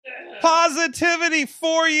Positivity,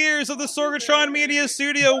 4 years of the Sorgatron Media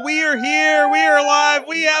Studio. We are here. We are live.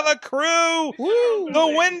 We have a crew. Woo.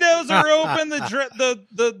 The windows are open.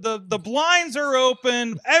 The blinds are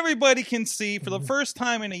open. Everybody can see for the first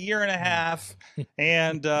time in a year and a half,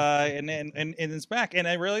 and it's back. And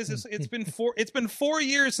I realize it's been 4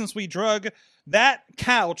 years since we drug that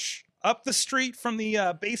couch up the street from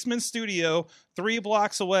the basement studio, 3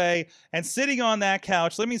 blocks away, and sitting on that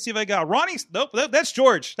couch. Let me see if I got Ronnie. Nope, that's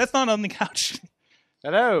George. That's not on the couch.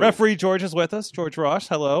 Hello. Referee George is with us. George Ross,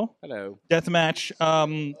 hello. Hello. Deathmatch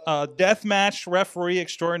referee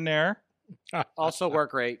extraordinaire. Also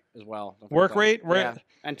work rate as well. Work rate? Yeah.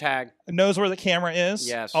 And tag. Knows where the camera is.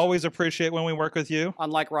 Yes. Always appreciate when we work with you.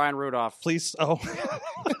 Unlike Ryan Rudolph. Please. Oh.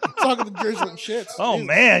 Talking to drizzling shits. Oh, Jesus.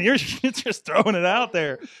 man. You're just throwing it out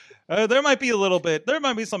there. There might be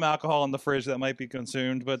some alcohol in the fridge that might be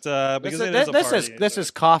consumed, but because this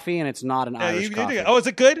is coffee and it's not an Irish coffee. Oh, is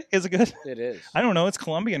it good? Is it good? It is. I don't know. It's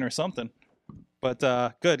Colombian or something. But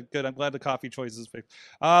good. I'm glad the coffee choice is fixed.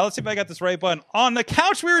 Let's see if I got this right button. On the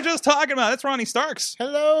couch we were just talking about, that's Ronnie Starks.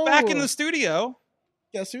 Hello. Back in the studio.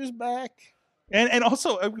 Guess who's back? And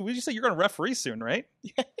also, would you say you're going to referee soon, right?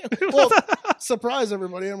 Well, surprise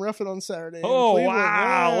everybody! I'm reffing on Saturday. in Oh, Cleveland.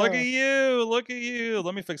 wow. Yeah. Look at you. Look at you.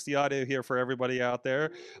 Let me fix the audio here for everybody out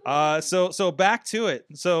there. So back to it.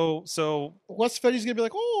 So Wes Fetty's gonna be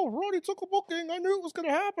like, "Oh, Ronnie took a booking. I knew it was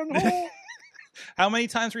gonna happen." Oh. how many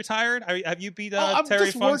times retired? Have you beat I'm Terry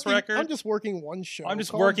just Funk's working- record? I'm just working one show. I'm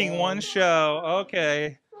just Calm working down. one show.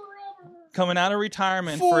 Okay. Coming out of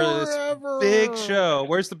retirement for this Forever. big show.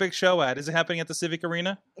 Where's the big show at? Is it happening at the Civic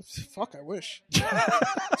Arena? Fuck, I wish.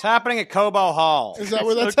 It's happening at Cobo Hall. Is that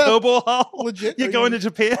where that's The at? Cobo Hall? Legit? You Are going you- to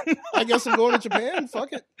Japan? I guess I'm going to Japan.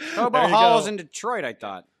 Fuck it. Cobo There you Hall go. is in Detroit, I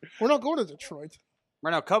thought. San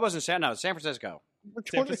Cobo's in San Francisco. We're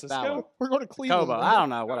San going Francisco? To, we're going to Cleveland. Cobo. man. I don't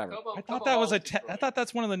know. Whatever. I thought that was I thought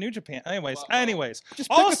that's one of the New Japan. Anyways. Just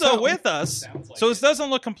pick a Also town. with us, so this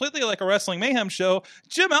doesn't look completely like a Wrestling Mayhem show.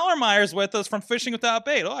 Jim Ellermeyer's with us from Fishing Without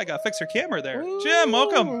Bait. Oh, I got to fix your camera there. Jim,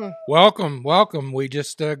 welcome. Welcome. We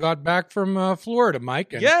just got back from Florida,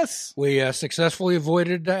 Mike. And Yes. we successfully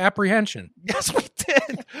avoided apprehension. Yes, we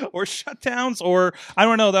did. Or shutdowns, or I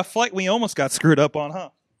don't know, that flight we almost got screwed up on, huh?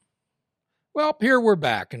 Well, here we're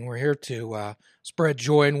back, and we're here to spread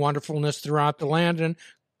joy and wonderfulness throughout the land and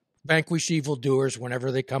vanquish evildoers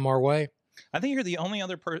whenever they come our way. I think you're the only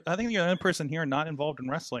other I think you're the only person here not involved in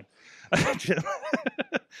wrestling, Jim,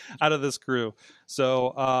 out of this crew.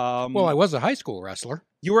 So, Well, I was a high school wrestler.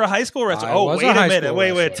 you were a high school wrestler. I Oh, was wait a a high minute. school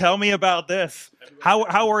Wait. wrestler. Tell me about this.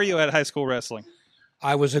 How were you at high school wrestling?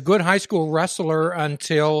 I was a good high school wrestler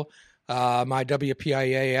until my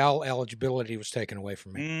WPIAL eligibility was taken away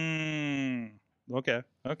from me. Okay.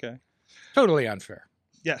 Totally unfair,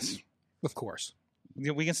 Yes, of course.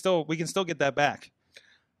 we can still get that back.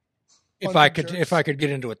 If Bunch of I could get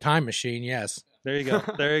into a time machine, yes. There you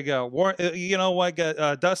go. You know what?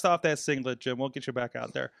 Dust off that singlet, Jim. We'll get you back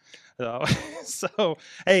out there. So,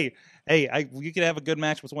 hey, you could have a good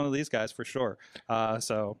match with one of these guys for sure.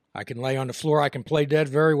 So I can lay on the floor. I can play dead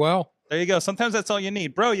very well. there you go. Sometimes that's all you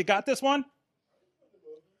need, bro. You got this one.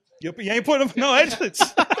 You ain't putting no edges.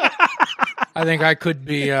 I think I could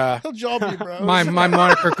be. He'll job you, bro. My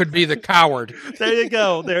moniker could be the coward. There you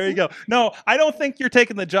go. No, I don't think you're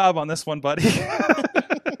taking the job on this one, buddy.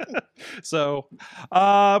 So,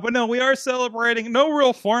 but no, we are celebrating. No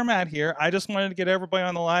real format here. I just wanted to get everybody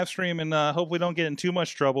on the live stream and hope we don't get in too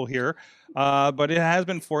much trouble here. But it has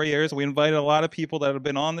been 4 years. We invited a lot of people that have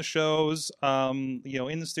been on the shows, in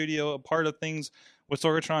the studio, a part of things with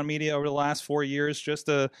Sorgatron Media over the last 4 years, just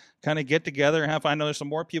to kind of get together and have. I know there's some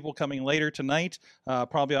more people coming later tonight,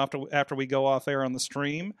 probably after we go off air on the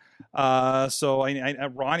stream. So,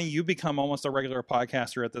 Ronnie, you become almost a regular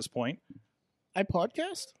podcaster at this point. I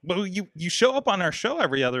podcast? Well, you show up on our show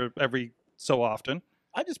every so often.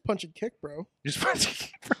 I just punch and kick, bro.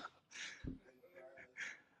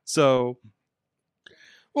 So,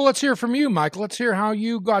 Well, let's hear from you, Michael. Let's hear how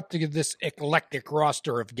you got to get this eclectic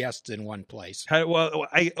roster of guests in one place.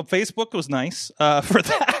 Facebook was nice for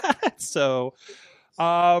that. So,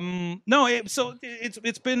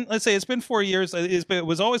 it's been, let's say it's been 4 years. It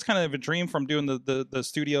was always kind of a dream from doing the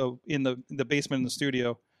studio in the basement in the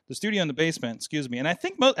studio in the basement. Excuse me. And I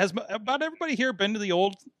think has about everybody here been to the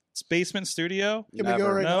old basement studio? Can we go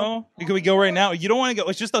right now? No? Can we go right now? You don't want to go.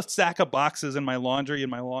 It's just a stack of boxes in my laundry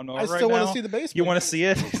and my lawnmower I right still want now. to see the basement. You want to see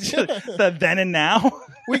it? The then and now?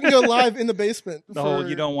 We can go live in the basement. No,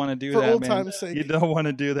 you don't want to do for that, old man. time's sake. You don't want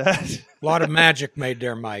to do that. A lot of magic made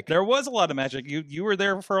there, Mike. There was a lot of magic. You were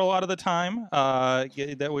there for a lot of the time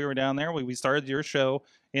that we were down there. We started your show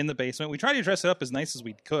in the basement. We tried to dress it up as nice as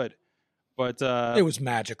we could, but it was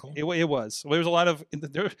magical. It was. There was a lot of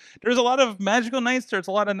there's a lot of magical nights. There's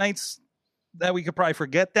a lot of nights that we could probably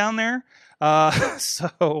forget down there. But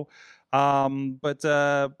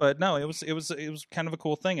no, it was kind of a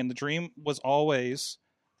cool thing. And the dream was always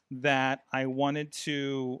that I wanted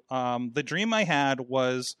to. The dream I had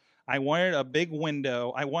was I wanted a big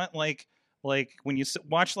window. I want like when you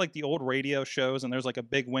watch like the old radio shows and there's like a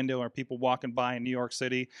big window or people walking by in New York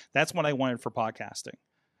City. That's what I wanted for podcasting.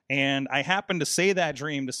 And I happened to say that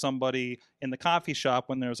dream to somebody in the coffee shop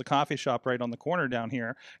when there was a coffee shop right on the corner down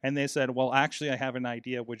here. And they said, well, actually, I have an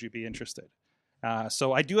idea. Would you be interested?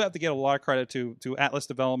 So I do have to give a lot of credit to Atlas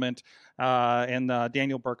Development and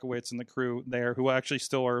Daniel Berkowitz and the crew there, who actually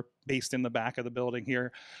still are based in the back of the building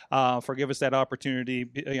here, for give us that opportunity,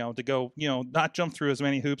 to go, not jump through as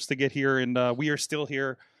many hoops to get here. And we are still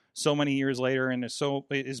here so many years later, and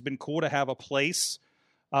it has been cool to have a place.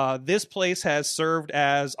 This place has served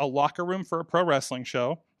as a locker room for a pro wrestling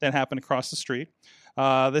show that happened across the street.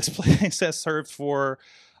 This place has served for,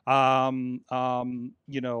 actually,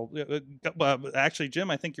 Jim,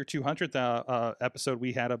 I think your 200th episode,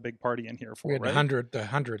 we had a big party in here for. We had right? the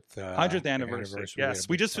 100th anniversary. Yes,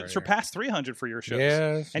 we just surpassed 300 for your shows.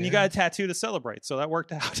 Yes, and you got a tattoo to celebrate, so that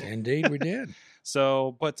worked out. Indeed, we did.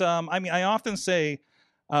 So, but I often say.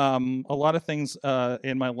 A lot of things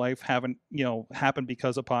in my life haven't, happened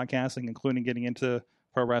because of podcasting, including getting into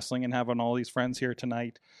pro wrestling and having all these friends here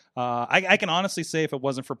tonight. I can honestly say if it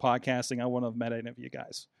wasn't for podcasting, I wouldn't have met any of you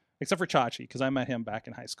guys, except for Chachi, because I met him back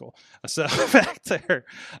in high school. So back there,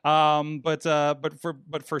 but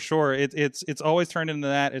for sure, it's always turned into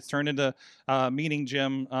that. It's turned into meeting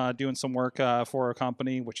Jim, doing some work for a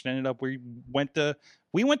company, which ended up we went to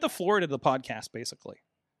Florida to the podcast, basically.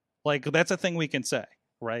 Like that's a thing we can say.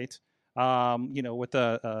 Right, with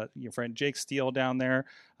your friend Jake Steele down there,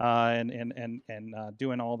 and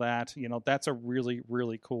doing all that, that's a really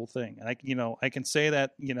really cool thing. And I can say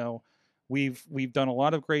that we've done a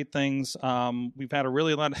lot of great things. We've had a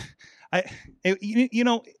really lot. I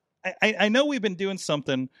know we've been doing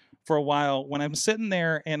something for a while. When I'm sitting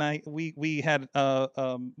there and we had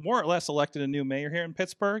more or less elected a new mayor here in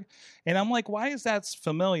Pittsburgh, and I'm like, why is that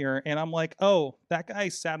familiar? And I'm like, oh, that guy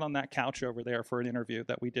sat on that couch over there for an interview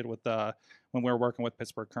that we did with when we were working with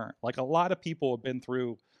Pittsburgh Current. Like a lot of people have been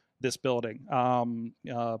through this building,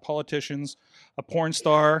 politicians, a porn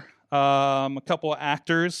star, a couple of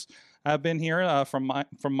actors have been here from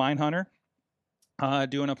Mindhunter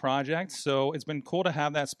doing a project. So it's been cool to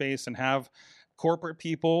have that space and have corporate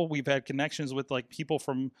people. We've had connections with like people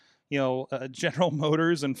from General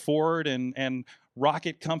Motors and Ford and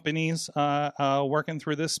rocket companies working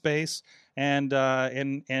through this space, and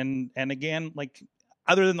again, like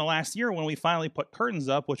other than the last year when we finally put curtains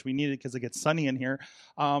up, which we needed because it gets sunny in here,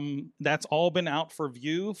 that's all been out for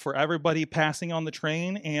view for everybody passing on the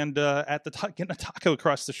train and at the getting a taco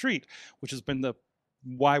across the street, which has been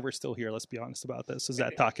why we're still here. Let's be honest about this. Is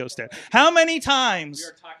that taco stand? How many times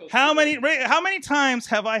have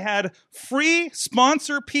I had free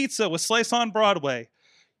sponsor pizza with Slice on Broadway,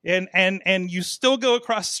 and you still go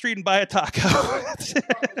across the street and buy a taco?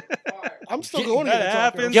 I'm still going to get a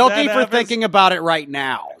taco. Guilty for thinking about it right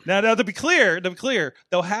now. Now to be clear,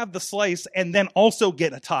 they'll have the slice and then also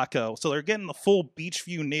get a taco, so they're getting the full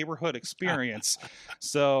Beachview neighborhood experience.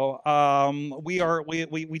 So we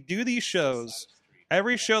do these shows.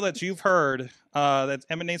 Every show that you've heard that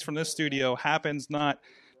emanates from this studio happens not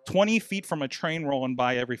 20 feet from a train rolling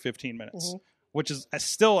by every 15 minutes, which is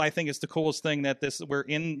still, I think, is the coolest thing that we're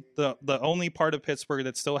in the only part of Pittsburgh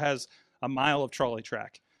that still has a mile of trolley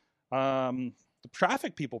track. The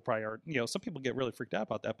traffic people probably are, some people get really freaked out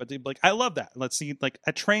about that, but they'd be like, I love that. Let's see, like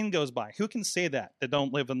a train goes by. Who can say that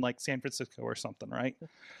don't live in like San Francisco or something, right?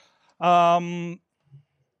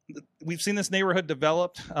 We've seen this neighborhood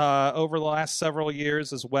developed over the last several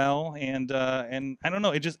years as well, and I don't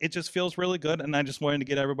know, it just feels really good, and I just wanted to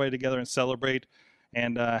get everybody together and celebrate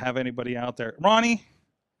and have anybody out there. Ronnie,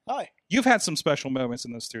 hi. You've had some special moments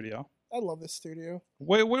in the studio. I love this studio.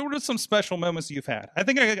 What are some special moments you've had? I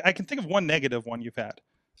think I can think of one negative one you've had.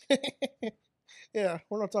 Yeah,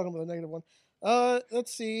 we're not talking about a negative one.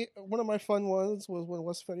 Let's see. One of my fun ones was when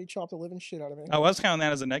Wes Fetty chopped the living shit out of me. I was counting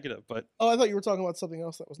that as a negative, but I thought you were talking about something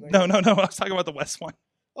else that was negative. No. I was talking about the West one.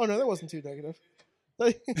 Oh no, that wasn't too negative.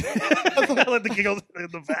 I let the giggles in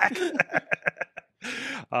the back.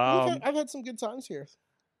 I've had some good times here.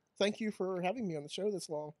 Thank you for having me on the show this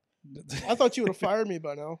long. I thought you would have fired me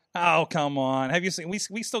by now. Oh, come on. Have you seen?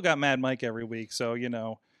 We still got Mad Mike every week, so you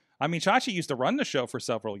know. I mean, Chachi used to run the show for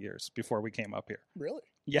several years before we came up here. Really?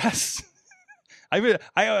 Yes. I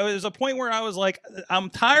there's a point where I was like, I'm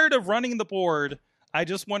tired of running the board. I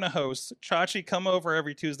just want to host. Chachi, come over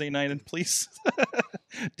every Tuesday night and please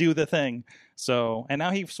do the thing. So, and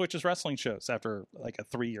now he switches wrestling shows after like a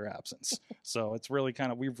 3-year absence. So it's really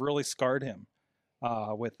we've really scarred him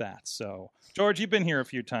with that. So, George, you've been here a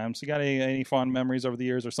few times. You got any fond memories over the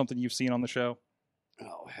years or something you've seen on the show?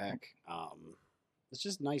 Oh, heck. It's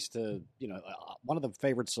just nice to, one of the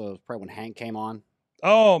favorites was probably when Hank came on.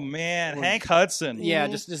 Oh man, Hank Hudson. Yeah,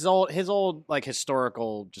 just his old like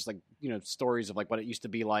historical, just like stories of like what it used to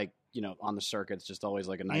be like, on the circuit. It's just always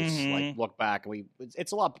like a nice like look back.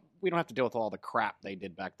 It's a lot. We don't have to deal with all the crap they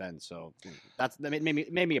did back then. So that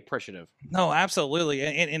made me appreciative. No, absolutely.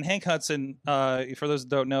 And Hank Hudson, for those that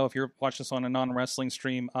don't know, if you're watching this on a non-wrestling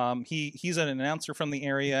stream, he's an announcer from the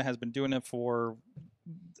area. Has been doing it for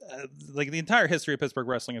like the entire history of Pittsburgh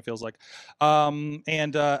wrestling, it feels like.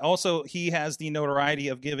 And also he has the notoriety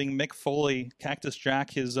of giving Mick Foley, Cactus Jack,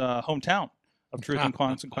 his hometown of Truth and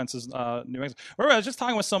Consequences, New Mexico. I was just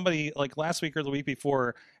talking with somebody like last week or the week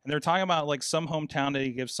before, and they're talking about like some hometown that he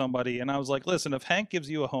gives somebody. And I was like, listen, if Hank gives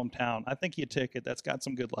you a hometown, I think you take it. That's got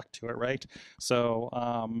some good luck to it, right? So,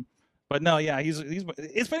 but no, yeah,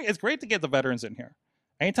 it's great to get the veterans in here.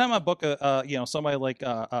 Anytime I book somebody like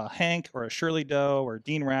Hank or a Shirley Doe or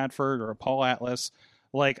Dean Radford or a Paul Atlas,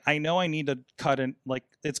 like I know I need to cut in, like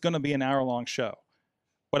it's going to be an hour-long show,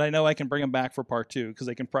 but I know I can bring them back for part 2 because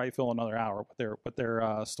they can probably fill another hour with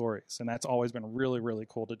their stories, and that's always been really, really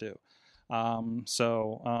cool to do.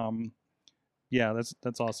 Yeah,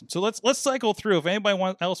 that's awesome. So let's cycle through. If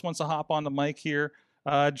anybody else wants to hop on the mic here.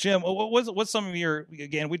 Jim, what's some of your,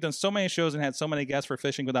 again, we've done so many shows and had so many guests for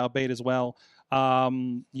Fishing Without Bait as well.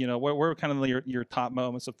 What were kind of your top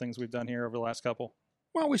moments of things we've done here over the last couple?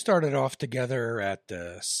 Well, we started off together at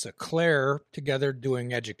Seclair, together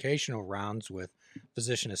doing educational rounds with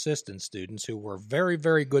physician assistant students who were very,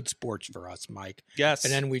 very good sports for us, Mike. Yes.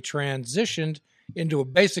 And then we transitioned into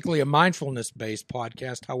basically a mindfulness-based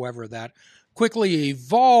podcast, however, that quickly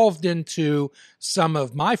evolved into some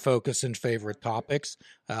of my focus and favorite topics.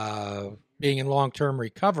 Being in long-term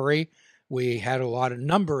recovery, we had a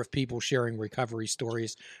number of people sharing recovery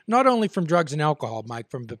stories, not only from drugs and alcohol, Mike,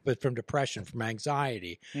 but from depression, from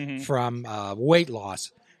anxiety, from weight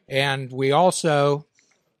loss. And we also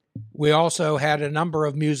had a number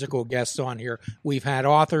of musical guests on here. We've had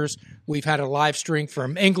authors. We've had a live stream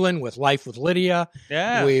from England with Life with Lydia.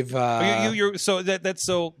 Yeah, we've so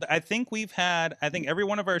I think every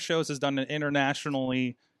one of our shows has done an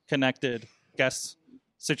internationally connected guest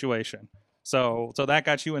situation. So that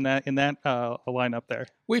got you in that lineup there.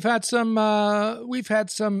 We've had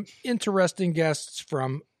some interesting guests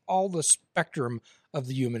from all the spectrum of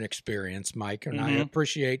the human experience, Mike, and I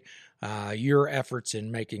appreciate your efforts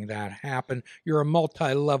in making that happen. You're a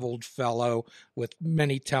multi-leveled fellow with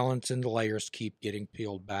many talents, and the layers keep getting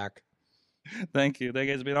peeled back. Thank you. That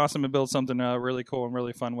has been awesome to build something really cool and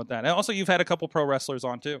really fun with that. And also, you've had a couple pro wrestlers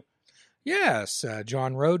on too. Yes,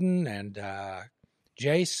 John Roden and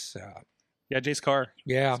Jace. Jace Carr.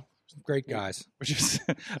 Yeah, great guys.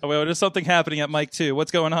 Well, there's something happening at Mike too.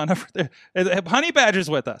 What's going on over there? Honey Badger's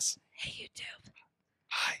with us. Hey, YouTube.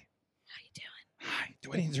 Hi. How you doing? Hi.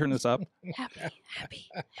 Do I need to turn this up? Happy.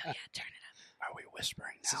 Hell yeah, turn it up. Are we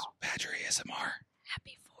whispering This is Badger ASMR.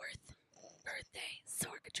 Happy 4th birthday,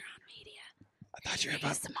 Sorgatron Media. I thought you were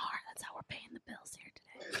about. ASMR. That's how we're paying the bills here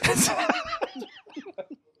today.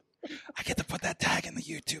 I get to put that tag in the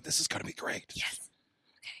YouTube. This is going to be great. Yes.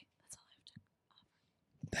 Okay, that's all I have to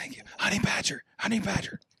offer. Thank you. Honey Badger.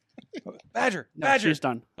 Badger. No, Badger. she's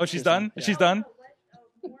done. Oh, she's done? Yeah. She's done?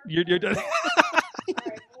 You're done.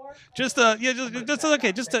 Just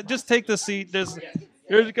okay. Just take the seat.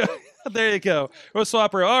 Here you go. There you go. We'll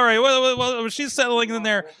swap her. All right. Well, she's settling in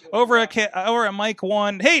there over at Mike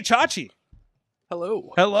 1. Hey, Chachi.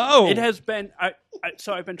 Hello. It has been.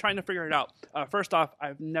 So I've been trying to figure it out. First off,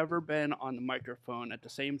 I've never been on the microphone at the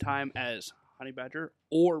same time as Honey Badger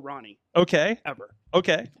or Ronnie. Okay. Ever.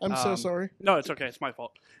 Okay. I'm so sorry. No, it's okay. It's my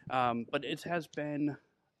fault. But it has been,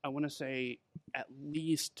 I want to say, at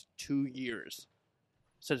least 2 years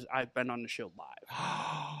since I've been on the show live.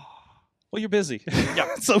 Well, you're busy.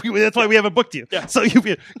 Yeah. So that's why we haven't booked you. Yeah. So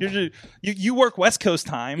you work West Coast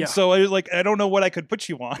time. Yeah. So I don't know what I could put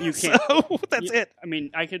you on. You can't. So that's it. I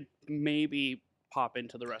mean, I could maybe pop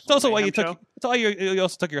into the wrestling. It's also why Mayhem you took. show. It's all you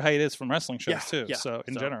also took your hiatus from wrestling shows Yeah, too. yeah. So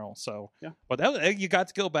in So, general. So yeah. But you got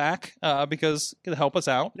to go back because it could help us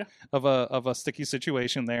out Yeah. of a sticky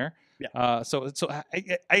situation there. Yeah. So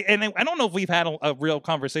I don't know if we've had a real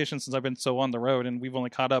conversation since I've been so on the road, and we've only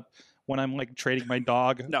caught up when I'm like trading my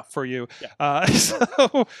dog for you. Yeah.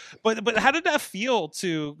 But how did that feel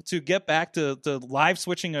to get back to live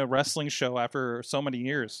switching a wrestling show after so many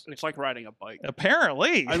years? It's like riding a bike.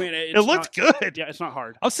 Apparently, I mean, it looked good. Yeah, it's not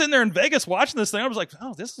hard. I was sitting there in Vegas watching this thing. I was like,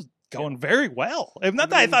 oh, this is going very well. Not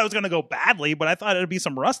that I thought it was going to go badly, but I thought it'd be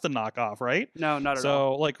some rust to knock off, right? No, not at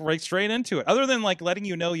So, all. like, right straight into it. Other than, like, letting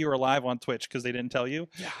you know you were live on Twitch because they didn't tell you.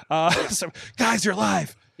 Yeah. So, guys, you're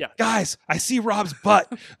live. Yeah. Guys, I see Rob's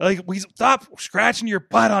butt. Like, we stop scratching your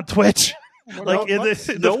butt on Twitch. Like,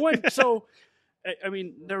 no one. So, I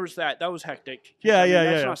mean, there was that. That was hectic. Yeah, I mean, yeah,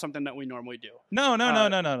 That's yeah. not something that we normally do. No.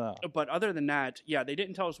 But other than that, yeah, they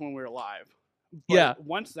didn't tell us when we were live. But Yeah.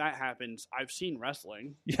 once that happens, I've seen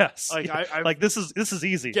wrestling. Yes. Like, I've, like this is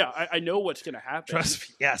easy. Yeah, I know what's going to happen. Trust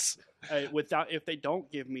me. Yes. Without, if they don't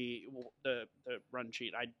give me the run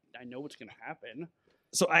sheet, I know what's going to happen.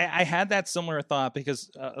 So I had that similar thought because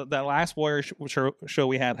that last Warrior show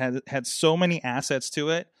we had so many assets to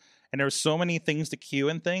it, and there were so many things to queue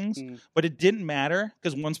and things, but it didn't matter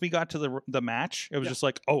because once we got to the match, it was just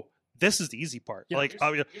like, oh, this is the easy part. Yeah,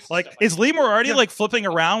 like is Lee Moriarty like flipping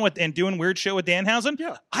around and doing weird shit with Danhausen?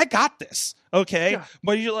 Yeah. I got this. Okay. Yeah.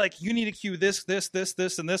 But you're like, you need to cue this,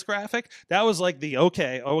 and this graphic. That was like the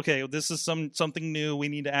okay, this is something new we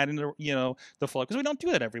need to add into, the flow. Because we don't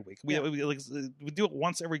do that every week. We do it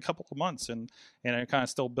once every couple of months and are kind of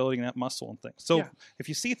still building that muscle and things. So if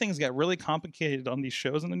you see things get really complicated on these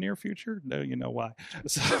shows in the near future, you know why.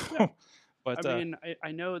 So but I mean,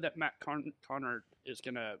 I know that Matt Connor is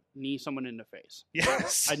going to knee someone in the face.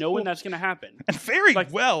 Yes. I know when that's going to happen. And very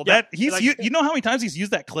well. Yeah, that he's you know how many times he's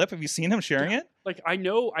used that clip? Have you seen him sharing it? Like I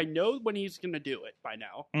know when he's going to do it by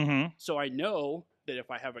now. Mm-hmm. So I know that if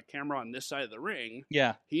I have a camera on this side of the ring,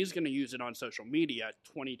 he's going to use it on social media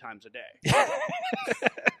 20 times a day.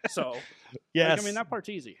 So, yes. I mean, that part's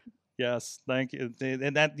easy. Yes, thank you.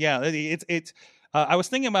 And that, it's. I was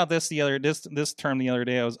thinking about this this term the other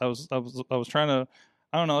day. I was trying to,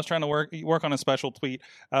 I don't know, I was trying to work on a special tweet,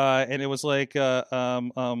 and it was like,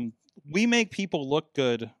 we make people look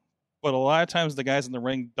good, but a lot of times the guys in the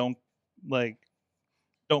ring don't make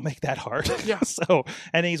that hard. Yeah. So,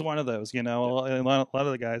 and he's one of those, a lot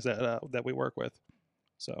of the guys that we work with.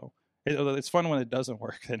 So it's fun when it doesn't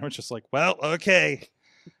work. And we're just like, well, okay.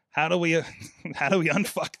 How do we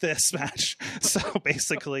unfuck this match? So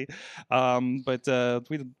basically, but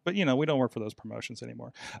we don't work for those promotions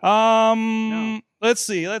anymore. No. Let's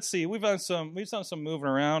see. We've done some moving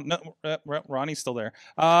around. No, Ronnie's still there.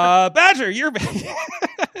 Badger, you're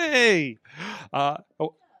hey.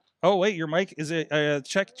 Oh wait, your mic is it?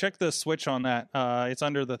 Check the switch on that. It's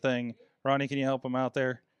under the thing. Ronnie, can you help him out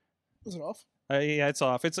there? Is it off? Yeah, it's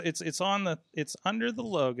off. It's under the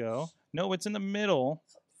logo. No, it's in the middle.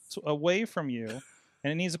 Away from you,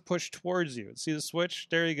 and it needs to push towards you. See the switch?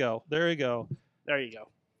 There you go. There you go.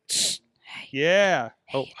 Hey. Yeah.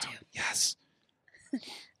 Hey, yes. All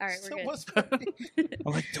right, we're Still good. whispering.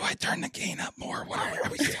 I'm like, do I turn the gain up more? What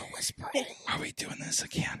are we still whispering? Are we doing this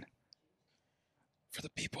again? For the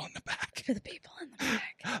people in the back. For the people in the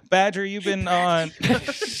back. Badger, you've been on.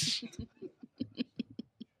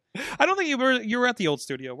 I don't think you were at the old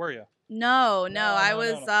studio, were you? No, I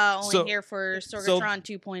was only So- here for Sorgatron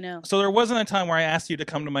 2.0. So there wasn't a time where I asked you to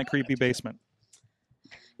come to my creepy basement.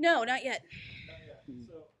 No, not yet.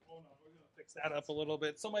 So hold on, we're gonna fix that up a little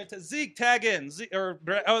bit. Somebody Zeke tag in. Never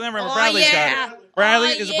mind. Oh, Bradley's yeah. got it. Bradley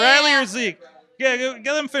Oh, is it yeah. Bradley or Zeke? Yeah,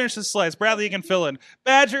 get them finish this slice. Bradley, you can fill in.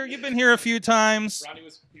 Badger, you've been here a few times.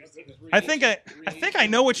 I think I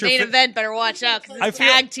know what you're. Main event, better watch out because I this feel-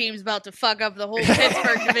 tag team's about to fuck up the whole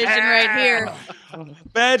Pittsburgh division right here.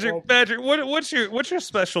 Badger, what's your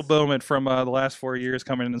special moment from the last 4 years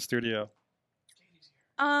coming in the studio?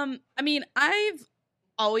 I mean, I've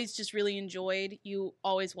always just really enjoyed you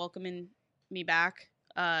always welcoming me back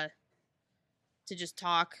to just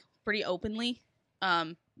talk pretty openly,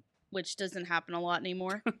 which doesn't happen a lot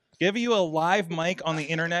anymore. Give you a live mic on the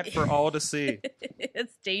internet for all to see.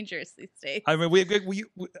 It's dangerous these days. I mean,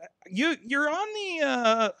 you're on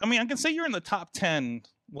the. I mean, I can say you're in the top 10.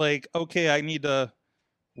 Like, okay, I need to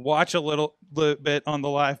watch a little bit on the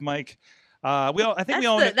live mic. I think we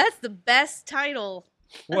all. That's the best title.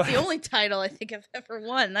 That's What? the only title I think I've ever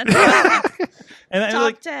won. That's awesome. and Top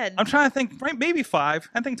like, 10. I'm trying to think. Right, maybe 5.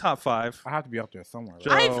 I think top 5. I have to be up there somewhere.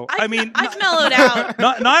 So, Right? I've mellowed out.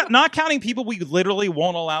 not counting people we literally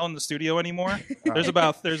won't allow in the studio anymore.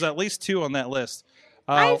 There's at least 2 on that list.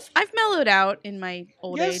 I've mellowed out in my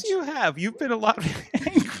old age. Yes, you have. You've been a lot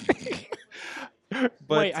angry.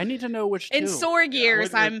 But wait, I need to know which two. In Sore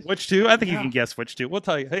Gears, I'm which two? I think you can guess which two. We'll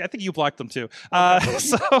tell you. I think you blocked them too.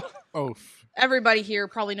 So everybody here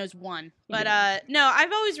probably knows one. But no,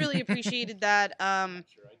 I've always really appreciated that.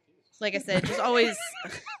 Like I said, just always.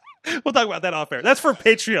 We'll talk about that off air. That's for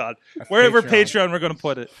Patreon. Wherever Patreon we're going to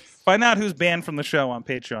put it. Find out who's banned from the show on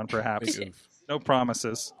Patreon, perhaps. No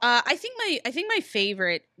promises. I think my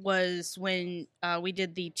favorite was when we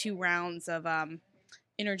did the 2 rounds of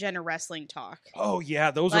intergender wrestling talk. Oh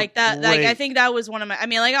yeah, those like are that. great. Like I think that was one of my. I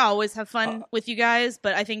mean, like I always have fun with you guys,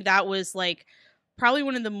 but I think that was like probably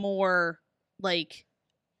one of the more like.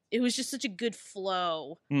 It was just such a good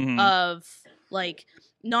flow of like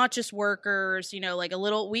not just workers, like a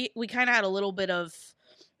little. We kind of had a little bit of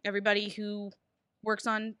everybody who works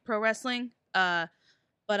on pro wrestling. But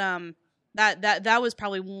that was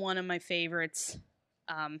probably one of my favorites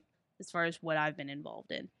as far as what I've been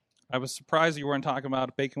involved in. I was surprised you weren't talking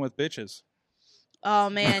about Bacon with Bitches. Oh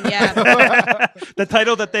man, yeah. The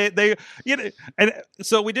title that they and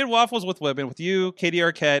so we did Waffles with Women with you, Katie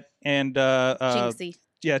Arquette, and Jinxie.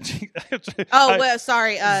 Yeah. Well,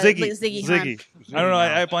 sorry, Ziggy. I don't know.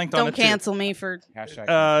 I blanked on it. Don't cancel me for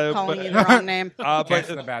calling you the wrong name. But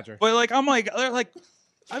the Badger. But like, I'm like,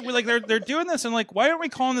 they're doing this, and like, why aren't we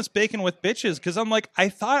calling this Bacon with Bitches? Because I'm like, I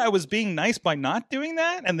thought I was being nice by not doing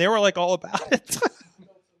that, and they were like all about it.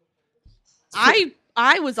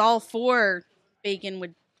 I was all for Bacon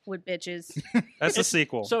with Bitches. That's a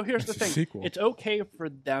sequel. So here's the thing: it's okay for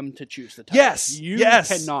them to choose the title. Yes, you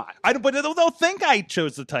cannot. But they'll think I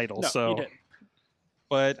chose the title. No, so you didn't.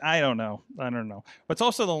 But I don't know. But it's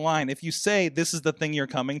also the line. If you say this is the thing you're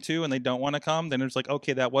coming to, and they don't want to come, then it's like,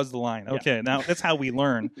 okay, that was the line. Okay, now that's how we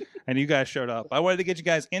learn. And you guys showed up. I wanted to get you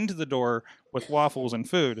guys into the door with waffles and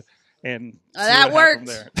food. And that worked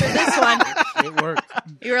for this one. It worked.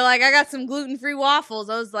 You were like, I got some gluten-free waffles.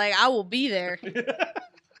 I was like, I will be there.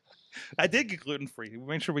 I did get gluten-free. We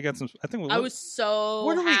made sure we got some. I was so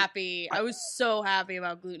happy. I was so happy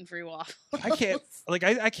about gluten-free waffles. I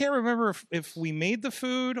can't remember if we made the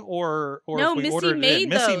food or no, if we Missy ordered made it.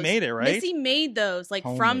 those. Missy made it, right? Missy made those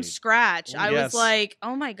Homemade. From scratch. I Yes. was like,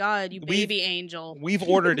 oh my god, you baby angel. We've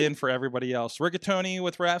ordered in for everybody else. Rigatoni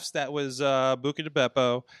with refs. That was Buca de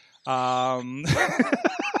Beppo.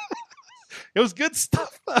 It was good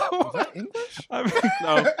stuff, though. Was that English?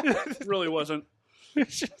 No, it really wasn't.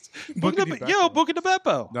 Buca de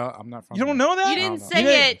Beppo. No, I'm not from You don't know that? You didn't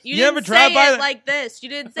say it. You didn't drive say by it like this. You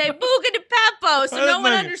didn't say Buca de Beppo, so no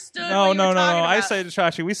one understood. No. what you were talking about. I say it,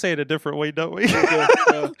 Chachi. We say it a different way, don't we? We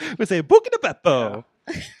say Buca de Beppo.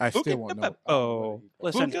 I still won't know.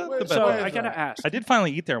 Listen, Buca de so Beppo. I gotta ask. I did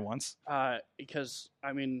finally eat there once. Because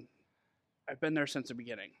I mean, I've been there since the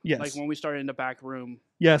beginning. Yes. Like when we started in the back room.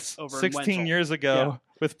 Yes, over 16 in Wenzel. years ago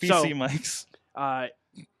with PC mics.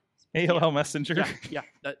 AOL Messenger. Yeah.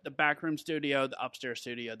 The backroom studio, the upstairs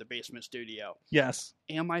studio, the basement studio. Yes.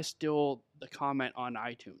 Am I still the comment on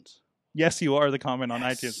iTunes? Yes, you are the comment on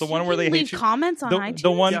iTunes. The one You where they can hate leave you. comments on iTunes?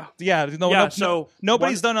 The one,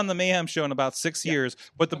 nobody's one- done on the Mayhem show in about 6 years,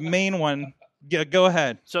 but the main one. Yeah, go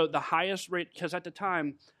ahead. So the highest rate, because at the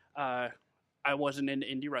time, I wasn't into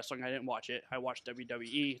indie wrestling. I didn't watch it. I watched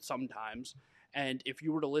WWE sometimes. And if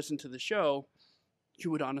you were to listen to the show, you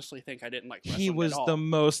would honestly think I didn't like wrestling He was at all. the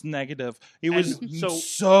most negative. He was And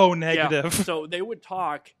so negative. Yeah, so they would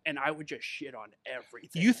talk, and I would just shit on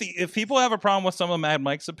everything. If people have a problem with some of Mad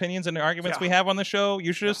Mike's opinions and the arguments we have on the show,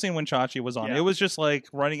 you should have seen when Chachi was on. Yeah. It was just like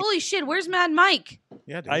running. Holy shit, where's Mad Mike?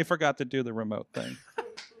 Yeah, dude. I forgot to do the remote thing.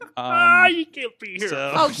 You can't be here.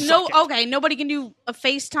 Oh, no, okay, nobody can do a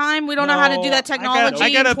FaceTime? We don't know how to do that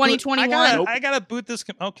technology in 2021? I gotta boot this.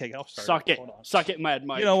 Okay, I'll start. Suck it. Suck it, Mad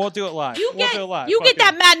Mike. We'll do it live. You We'll get, do it live. you Fuck get it.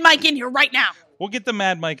 that Mad Mike in here right now. We'll get the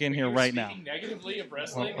Mad Mike in here right now. Negatively of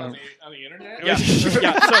wrestling on the internet. Yeah. So,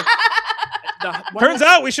 Turns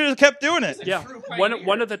out we should have kept doing it. Yeah.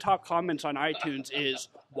 One of the top comments on iTunes is,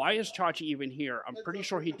 "Why is Chachi even here? I'm pretty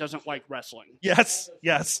sure he doesn't like wrestling." Yes,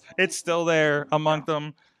 it's still there among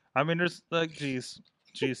them. I mean, there's like, jeez,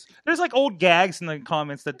 there's like old gags in the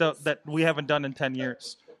comments that we haven't done in 10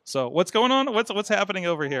 years. So what's going on? What's happening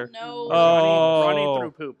over here? No. Running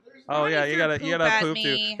through poop. Oh yeah, you gotta poop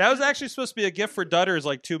me. too. That was actually supposed to be a gift for Dutters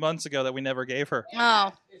like 2 months ago that we never gave her.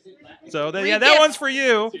 Oh. So that one's for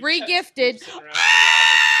you. Re-gifted.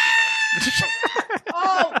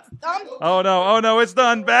 Oh no, it's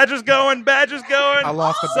done. Badger's going. I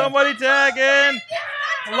lost the Somebody tag in.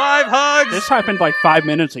 Live hugs. This happened like 5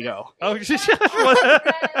 minutes ago. Oh,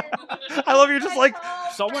 I love you. Just like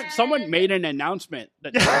someone made an announcement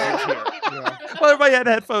that Chachi's here. Yeah. well, everybody had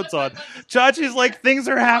headphones on. Chachi's like, things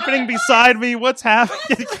are happening beside me. What's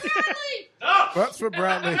happening? That's for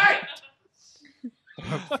Bradley.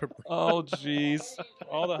 Oh, jeez.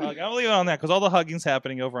 All the hug. I'll leave it on that because all the hugging's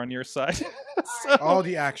happening over on your side. So- All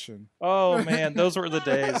the action. oh, man. Those were the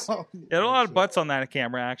days. There are a lot of butts on that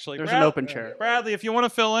camera, actually. There's an open chair. Bradley, if you want to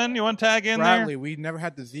fill in, you want to tag in Bradley, there? we never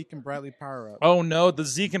had the Zeke and Bradley power up. Oh, no. The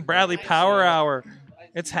Zeke and Bradley Power Hour.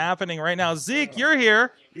 It's happening right now. Zeke, you're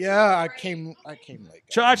here. Yeah, I came late. guys.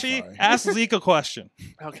 I'm Chachi, sorry. ask Zeke a question.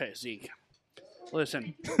 Okay, Zeke.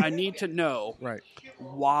 Listen, I need to know Right.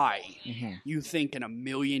 why Mhm. you think in a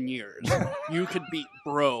million years you could beat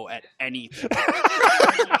Bro at anything.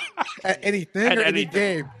 At anything At or any anything.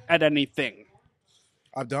 game. At anything.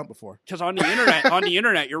 I've done it before. Because on the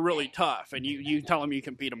internet, you're really tough, and you tell them you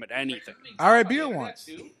can beat them at anything. I already beat him once.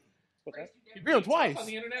 You beat him twice. On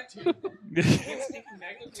the internet too.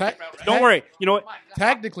 Ta- Don't worry. You know what?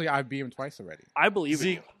 Technically, I beat him twice already. I believe in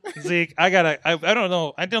you. Zeke, I don't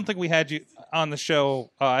know. I don't think we had you on the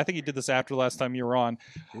show. I think you did this after the last time you were on.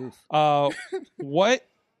 Oof.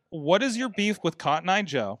 What is your beef with Cotton Eye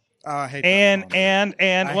Joe? I hate And that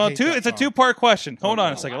song. I well, hate that it's a song. two-part question. Hold on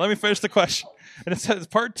a no. second. Let me finish the question. And it says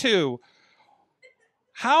part 2.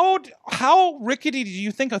 How rickety do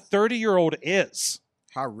you think a 30-year-old is?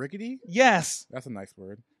 How rickety? Yes. That's a nice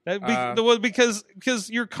word. Because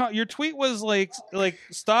your tweet was like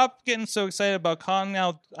stop getting so excited about Cotton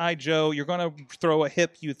Eye Joe. You're gonna throw a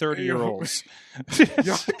hip, you 30-year-olds.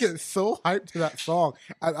 Y'all get so hyped to that song.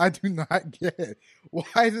 I do not get it. Why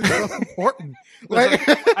is it so important? Like,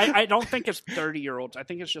 I don't think it's 30-year-olds. I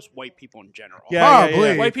think it's just white people in general.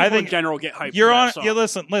 Probably. White people I in think general get hyped. you're for on. that song. Yeah,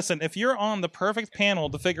 listen. If you're on the perfect panel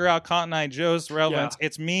to figure out Cotton Eye Joe's relevance,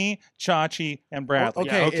 it's me, Chachi, and Bradley.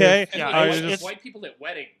 Okay, Okay. And Yeah, it's it's- white people at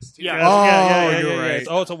weddings too. Yeah. you're right.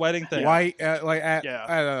 It's a wedding thing. white, at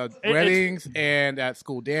Yeah. weddings and at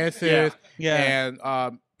school dances Yeah.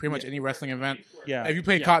 and pretty much any wrestling event. Yeah. If you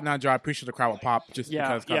play Yeah. Cotton Eye Joe, I'm pretty sure the crowd will pop just Yeah,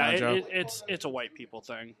 because Cotton Eye Joe. it's a white people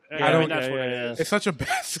thing. Yeah, I don't- mean, that's what it yeah. is. It's such a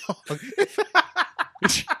bad song.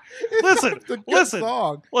 Listen, It's a good listen.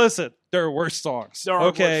 song. Listen, there are worse songs. There are worse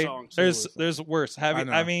okay, songs. there's worse. Have you?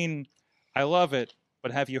 know. I mean, I love it,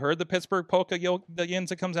 but have you heard the Pittsburgh polka that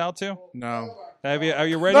Yinza comes out to? No, Have you? Are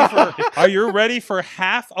you ready for? Are you ready for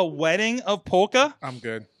half a wedding of polka? I'm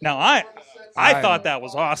good. Now I I'm- thought that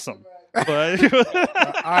was awesome, but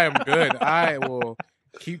I am good. I will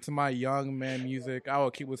keep to my young man music. I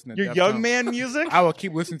will keep listening to your Deftones. young man music, I will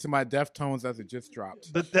keep listening to my Deftones as it just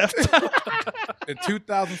dropped. the Deftones. The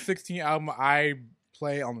 2016 album I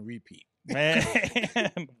play on repeat. Man,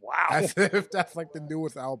 wow. As if that's like the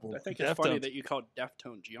newest album. I think it's funny Deftones. that you call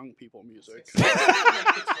Deftones young people music.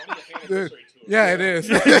 Dude, yeah, it is.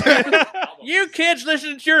 You kids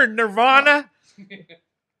listen to your Nirvana.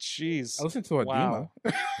 Jeez, I listen to Adema. Wow.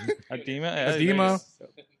 Adema. Adema.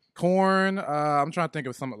 Korn. I'm trying to think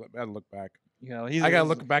of some. I gotta look back. You know, he's, I gotta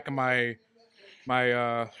look back at my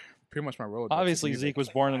pretty much my Rolodex. Obviously, Zeke was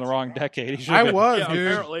born in the wrong decade. He should I have- was, yeah, dude.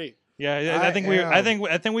 apparently. Yeah, I think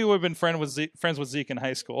we would have been friends with Zeke in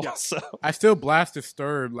high school. Yeah. So I still blast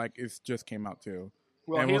Disturbed like it just came out too.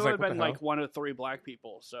 Well, And he was would like, have what been the like hell? one of 3 black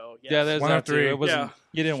people. So yes. yeah, there's One that of too. three. It wasn't. Yeah.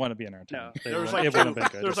 You didn't want to be in our No, town. there was it like wouldn't have 2. been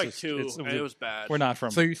good. There was It's like just- 2, it's- and it was bad. We're not from.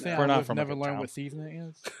 So you saying we're I not would from never a good learn town. what season it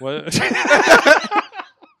is? What?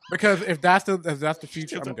 Because if that's the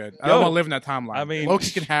future, I'm good. I Yo, don't want to live in that timeline. I mean, Loki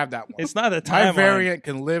can have that one. It's not a My timeline. variant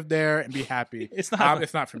can live there and be happy. It's not.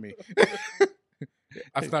 It's not for me.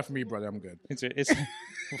 That's not for me, brother. I'm good. It's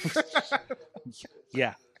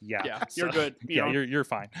yeah. Yeah, So, you're good. You Yeah, know? you're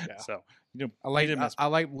fine. Yeah. So I like didn't miss- I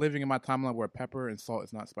like living in my timeline where pepper and salt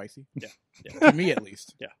is not spicy. Yeah. To me at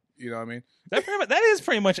least. Yeah. You know what I mean? that is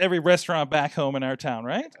pretty much every restaurant back home in our town,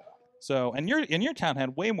 right? So and your town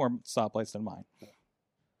had way more stoplights than mine.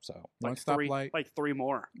 So One like 3 stoplight. like 3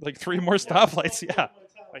 more. like 3 more stoplights. Yeah.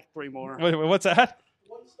 Like 3 more. What's that?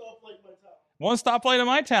 One stoplight in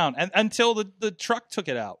my town, and until the truck took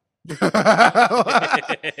it out.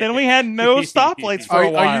 Then we had no stoplights for a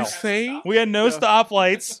while. Are you saying? We had no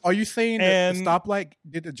stoplights. Are you saying that And- the stoplight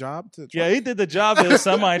did the job to the truck? Yeah, he did the job to the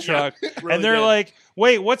semi truck, Really and they're did. like,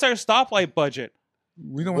 "Wait, what's our stoplight budget?"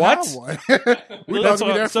 We don't What? have one. we Well, thought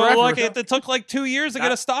we'd be there so forever. like it took like 2 years to get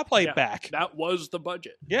a stoplight Yeah, back. That was the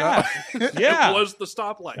budget. Yeah, It yeah, was the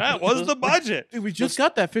stoplight. that was the budget. Dude, we just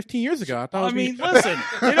got that 15 years ago. I thought it I was mean, listen,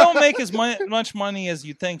 they don't make as much money as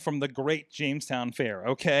you think from the great Jamestown Fair,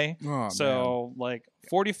 okay? Oh, So, like,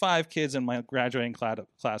 45 kids in my graduating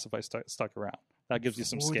class if I stuck around. That gives you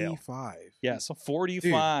some scale. 45. Yeah, so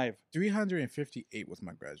 45. 358 was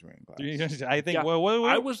my graduating class. I think, Yeah, what-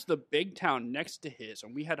 I was the big town next to his,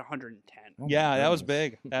 and we had 110. Oh my yeah, that was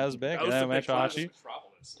goodness. big. That was big. That was Yeah, the big class. Machachi.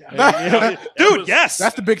 Metropolis. Dude, was- yes.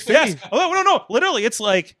 That's the big city. Yes. Oh, no. Literally, it's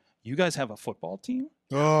like, you guys have a football team?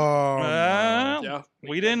 Oh, Yeah.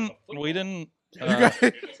 we didn't.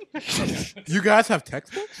 you guys have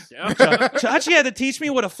textbooks? Yeah. Chachi had to teach me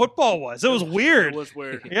what a football was. It was weird. It was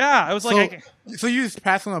weird. Yeah, I was like, So you just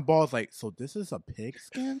pass on the ball. It's like, so this is a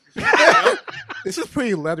pigskin? This is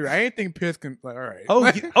pretty leathery. I didn't think pigskin. Like, all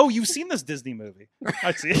right. you've seen this Disney movie?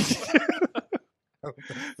 I see.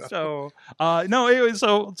 So no, anyway,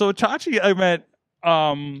 so Chachi, I met.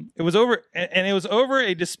 It was over, and it was over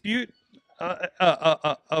a dispute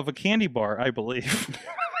of a candy bar, I believe.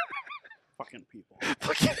 Fucking people.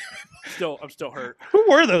 I'm still hurt. Who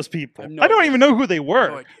were those people? No I don't idea. even know who they were.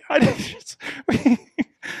 No idea. I didn't.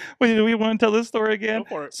 Wait, do we want to tell this story again? Go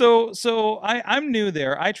for it. So I'm new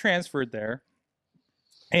there. I transferred there,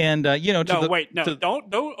 and don't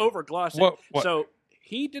overgloss it. What? So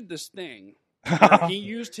he did this thing where he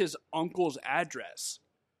used his uncle's address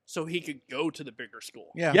so he could go to the bigger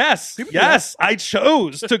school. Yeah. Yes, People do yes, I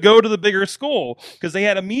chose to go to the bigger school because they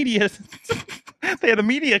had a media, class,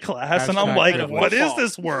 and I'm Hashtag like, privilege. what is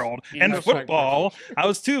this world? Yeah. And Hashtag football. I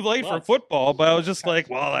was too late for What? football, but I was just like,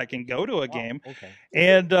 well, I can go to a game, Okay.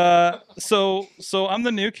 and so I'm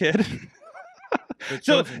the new kid.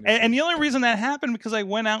 So, and the only reason that happened because I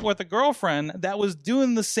went out with a girlfriend that was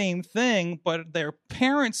doing the same thing, but their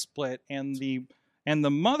parents split, and the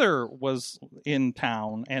mother was in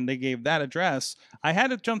town, and they gave that address. I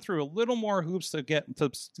had to jump through a little more hoops to get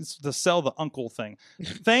to sell the uncle thing.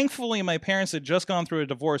 Thankfully, my parents had just gone through a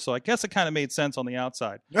divorce, so I guess it kind of made sense on the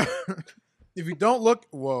outside. If you don't look,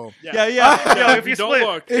 whoa. Yeah. If you don't split-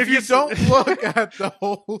 look. If you don't look at the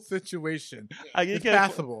whole situation, I it's did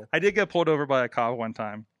passable. I did get pulled over by a cop one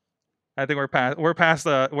time. I think we're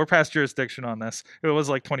past jurisdiction on this. It was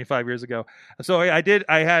like 25 years ago. So I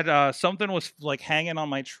had something was like hanging on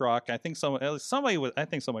my truck. I think somebody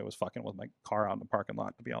was fucking with my car out in the parking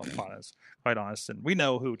lot, to be quite honest. And we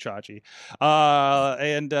know who, Chachi.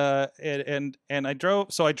 And I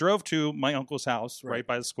drove to my uncle's house right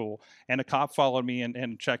by the school, and a cop followed me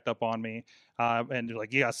and checked up on me. And they're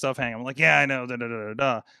like, you got stuff hanging. I'm like, yeah, I know. Da, da, da, da,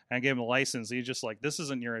 da. And I gave him the license. He's just like, this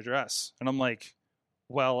isn't your address. And I'm like,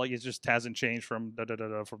 well, it just hasn't changed from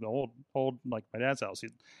from the old like my dad's house.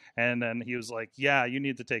 And then he was like, yeah, you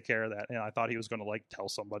need to take care of that. And I thought he was going to like tell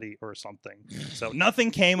somebody or something. So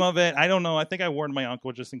nothing came of it. I don't know. I think I warned my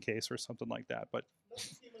uncle just in case or something like that. But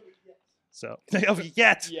so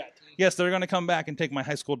yes, they're going to come back and take my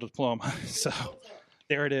high school diploma. So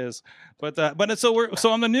there it is. But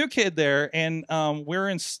so I'm the new kid there, and we're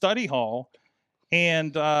in study hall,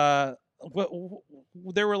 and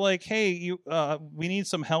they were like, "Hey, we need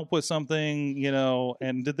some help with something,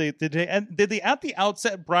 And did they at the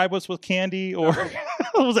outset bribe us with candy, or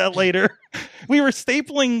was that later? We were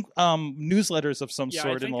stapling newsletters of some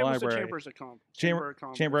sort in the library.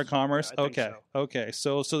 Chamber of Commerce. Yeah, I think Okay.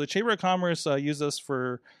 So the Chamber of Commerce used us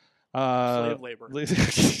for slave labor.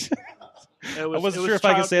 I wasn't sure if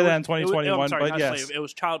I could say that in 2021, but yes. Slave. It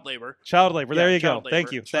was child labor. Child labor. There you go. child Thank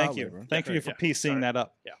labor. you. Child Thank you. labor. Thank you for piecing that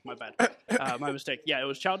up. Yeah, my bad. My mistake. Yeah, it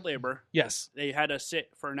was child labor. Yes. They had us sit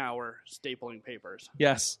for an hour stapling papers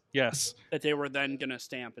Yes. that they were then going to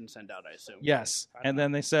stamp and send out, I assume. Yes. And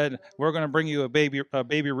then they said, we're going to bring you a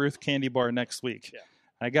Baby Ruth candy bar next week. Yeah.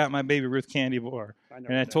 I got my Baby Ruth candy bar, and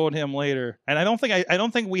I did. told him later. And I don't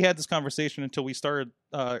think we had this conversation until we started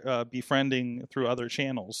befriending through other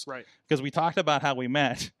channels, Right. because we talked about how we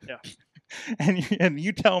met. Yeah. and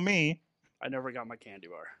you tell me, I never got my candy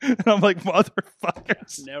bar. and I'm like,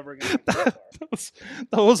 motherfuckers. Never got my candy bar.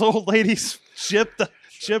 those old ladies shipped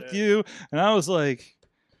did. you, and I was like,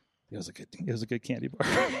 it was a good candy bar.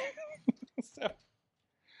 So,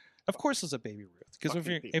 of course, it's a Baby Ruth, because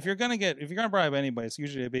if you're gonna bribe anybody, it's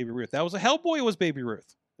usually a Baby Ruth. That was Hellboy was Baby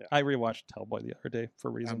Ruth. Yeah. I rewatched Hellboy the other day for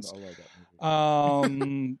reasons. I love that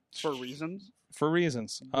movie. For reasons? For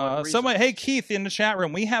reasons. What Somebody, reasons? hey Keith, in the chat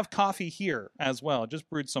room, we have coffee here as well. Just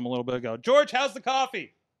brewed some a little bit ago. George, how's the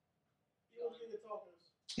coffee?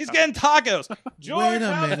 He's getting tacos. George, Wait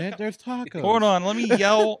a how's- minute, there's tacos. Hold on, let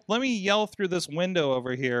me yell through this window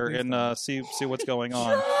over here and see what's going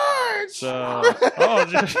on. So,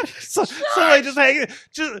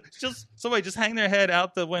 somebody just hang their head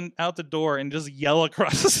out the door and just yell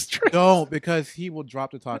across the street. Don't, because he will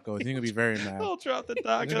drop the tacos. He's gonna be very mad. I'll drop the They're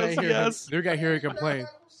tacos. gonna Yes. They're gonna hear him complain.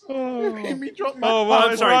 Oh, Made me drop my Oh, Oh, well,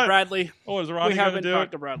 I'm is sorry, Ron- Bradley. oh, is We Ronnie gonna haven't do talked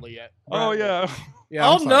it? to Bradley yet. Oh yeah. Yeah,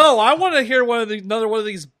 I'm Oh sorry. no! I want to hear another one of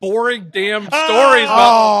these boring damn stories about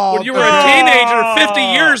Oh, when you were a God. teenager 50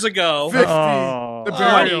 years ago. 50. Oh. The Oh,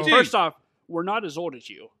 burial. geez. First off, we're not as old as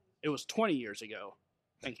you. It was 20 years ago.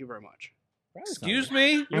 Thank you very much. Excuse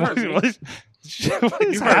me? You heard me. What is You heard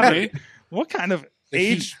happening? me. What kind of The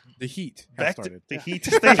age The heat has Back started. the heat.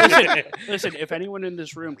 Listen, if anyone in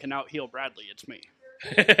this room can out-heel Bradley, it's me.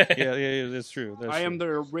 yeah, that's true. I am the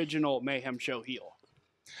original Mayhem Show heel.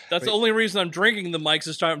 That's the only reason I'm drinking the mics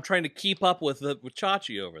is I'm trying to keep up with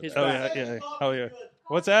Chachi over there. His Oh back. yeah. Oh yeah.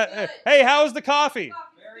 What's that? Hey, how's the coffee?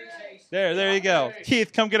 There you go.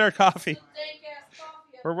 Keith, come get our coffee.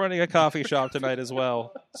 We're running a coffee shop tonight as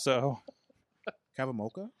well. So Have a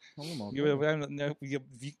mocha?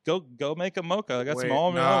 go make a mocha. I got Wait, some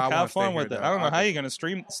almond no, I milk. wanna Have fun stay with here, it. though. I don't know how Okay. you're gonna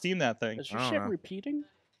steam that thing. Is your I don't shit know. repeating?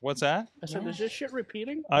 What's that? I said, is this shit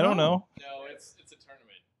repeating? I don't know. No, it's a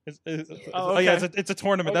tournament. Oh yeah, it's a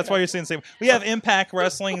tournament. That's why you're saying the same. We have Impact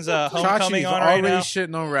Wrestling's homecoming Chachi's on right already now.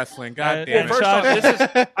 shitting on wrestling. God Yeah, damn Well, it. first off, this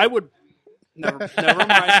is. I would. Never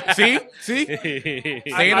mind. See? Stay in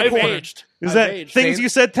the I've corner. aged. Is I've that aged. things you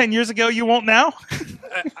said 10 years ago you won't now?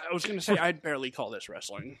 I was going to say I'd barely call this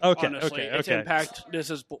wrestling. Okay, honestly, okay, it's okay. Impact. This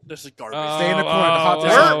is garbage. Stay in the corner. The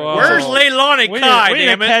hot Where's Leilani We Kai, need to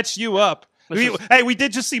damn it? catch you up. This Hey, we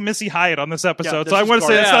did just see Missy Hyatt on this episode, this so I is want to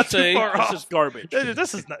say garbage. it's not Yeah, too far This off. is garbage.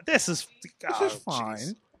 This is This oh, is fine.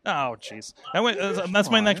 jeez. Oh, jeez. That's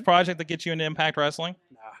my next project to get you into Impact Wrestling.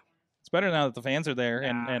 Nah. It's better now that the fans are there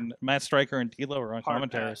Nah. and Matt Stryker and D'Lo are on Hard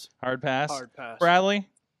commentary. pass. Hard pass. Hard pass. Bradley,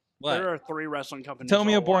 What? There are 3 wrestling companies. tell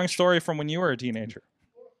me a I'll boring watch. story from when you were a teenager.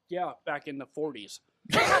 Yeah, back in the 40s.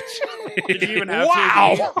 Did you even have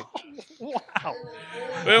Wow. TV? Wow.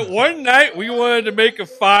 Well, one night we wanted to make a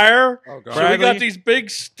fire, Oh, God. so we got Bradley? these big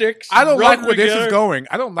sticks. I don't rubbed like where this together. is going.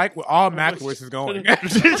 I don't like where all Mac where this is going.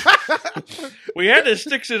 We had the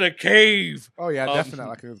sticks in a cave. Oh, yeah, definitely not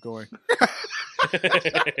like it was going.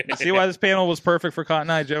 See why this panel was perfect for Cotton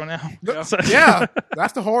Eye Joe now? So- Yeah,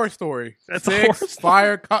 that's the horror story. That's the Six, horror story.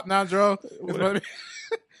 Fire, Cotton Eye Joe. It's gonna be-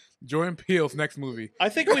 Jordan Peele's next movie. I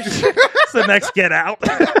think we should. It's the next Get Out.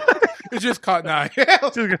 It's just Cotton Eye.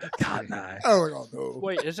 Cotton Eye. Oh, my God, no.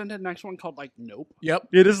 Wait, isn't the next one called like Nope? Yep.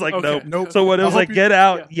 It is like Okay. Nope. So what it I was hope like you- Get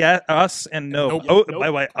Out, Us, and Nope. Nope. Oh, Nope. by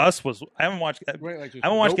the way, Us was. I haven't watched. Right, like just, I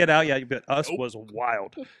haven't watched nope. Get Out yet, but Us Nope. was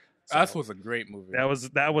wild. So, Us was a great movie. that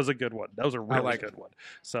was a good one. That was a really like good one.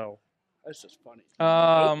 So That's just funny.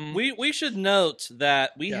 We should note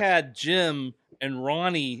that we Yes. had Jim and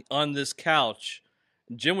Ronnie on this couch.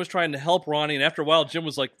 Jim was trying to help Ronnie, and after a while, Jim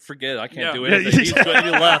was like, "Forget it, I can't Yeah. do anything." He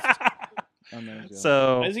left.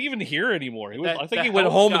 So Is he even here anymore? He was, That- I think the he went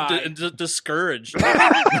help home guy. and discouraged.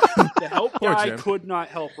 The help Poor guy Jim. could not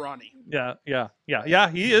help Ronnie. yeah.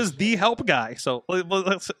 He is the help guy. So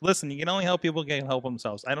listen, you can only help people who can help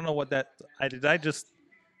themselves. I don't know what that. I just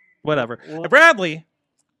whatever. Bradley,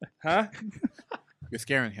 Huh? You're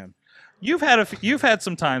scaring him. you've had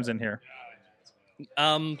some times in here.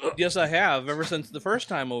 Yes, I have. Ever since the first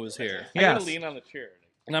time I was here. Yes. I gotta lean on the chair.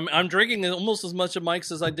 And I'm drinking almost as much of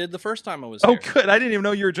Mike's as I did the first time I was Oh, here. good. I didn't even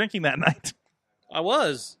know you were drinking that night. I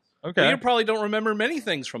was. Okay. You probably don't remember many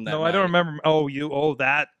things from that. No, night. I don't remember.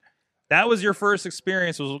 That was your first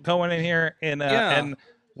experience, was going in here and and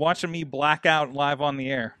watching me black out live on the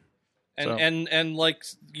air. And So. and like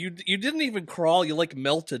you didn't even crawl. You like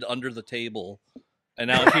melted under the table,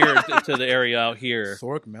 and out here to the area out here,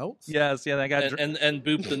 Sork melts? Yes, yeah, I got and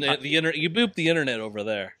booped the internet. You booped the internet over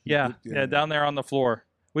there. yeah, down there on the floor.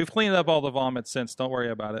 We've cleaned up all the vomit since. Don't worry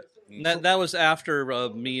about it. And that was after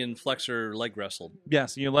me and Flexor leg wrestled.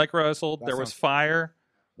 Yes, you like wrestled. That There was sounds- fire.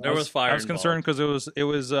 There was fire. I was concerned because it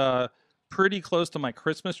was pretty close to my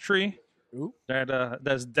Christmas tree. Ooh.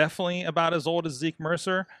 That's definitely about as old as Zeke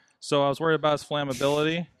Mercer. So I was worried about his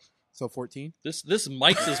flammability. So 14? This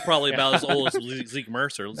Mike's is probably about as old as Zeke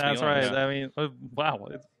Mercer. Let's That's be honest. right. I mean, wow.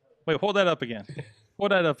 Wait, hold that up again.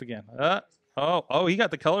 Hold that up again. Oh, he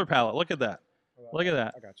got the color palette. Look at that. Look at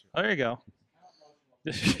that. I got you. There you go.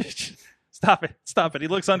 Stop it. He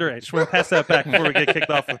looks underage. We'll pass that back before we get kicked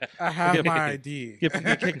off. I have Get- my ID. Get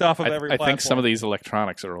kicked off of every I platform. think some of these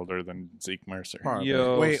electronics are older than Zeke Mercer. Probably.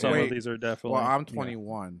 Yo, Wait, some wait. of these are definitely. Well, I'm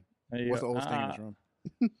 21. Yeah. What's the oldest thing in this room?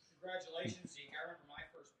 Congratulations, Zeke. I remember my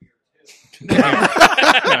first beer,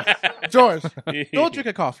 too. George, go drink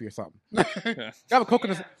a coffee or something. Have a Coke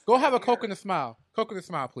in the, go have a Coke in the smile. Coke in the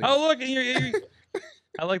smile, please. Oh, look!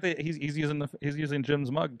 I like that he's using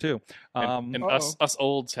Jim's mug too. And us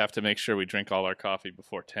olds have to make sure we drink all our coffee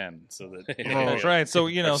before 10, so that That's right. So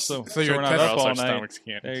so your we're not or up else all our night. stomachs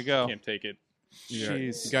can't. There you go. Can't take it. you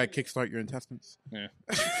Jeez. gotta kickstart your intestines. Yeah.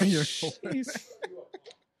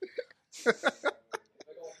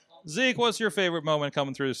 Zeke, what's your favorite moment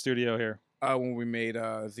coming through the studio here? When we made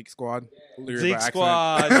Zeke Squad. Zeke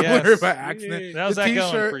Squad, yes. yes. By accident. How's that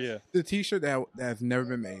going for you? The T-shirt that has never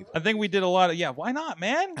been made. I think we did a lot of, why not,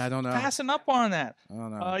 man? I don't know. Passing up on that. I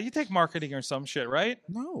don't know. You take marketing or some shit, right?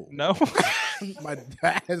 No. No? My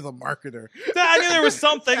dad is a marketer. I knew there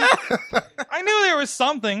was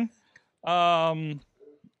something.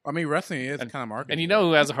 I mean, wrestling is kind of marketing. And you know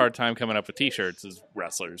who has a hard time coming up with T-shirts is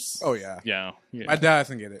wresters. Oh, yeah. Yeah. My dad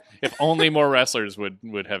doesn't get it. If only more wrestlers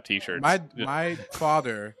would have T-shirts. My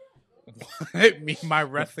father wanted me my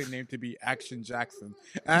wrestling name to be Action Jackson.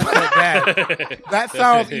 And I said, Dad, that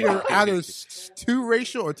sounds either out of too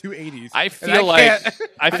racial or too 80s. I feel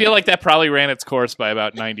like that probably ran its course by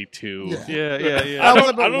about 92. Yeah. I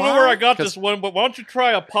don't know where I got this one, but why don't you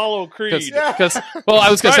try Apollo Creed? Because I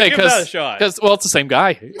was gonna say give that a shot. it's the same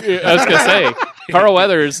guy. I was gonna say Carl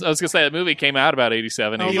Weathers. I was gonna say that movie came out about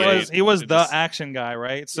 87. He was the action guy,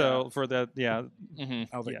 right? So for that,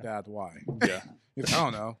 Mm-hmm. I was like, Dad, why? Yeah. He's like, I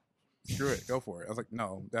don't know. Screw it. Go for it. I was like,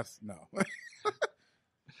 no. That's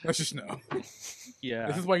just no. Yeah.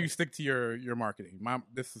 This is why you stick to your marketing.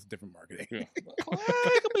 This is different marketing.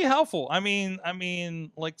 It could be helpful. I mean,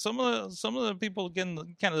 like some of the people getting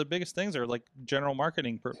kind of the biggest things are like general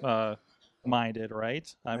marketing minded,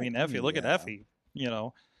 right? I mean, Effie, look at Effie,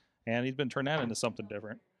 and he's been turned that into something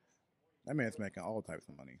different. That man's making all types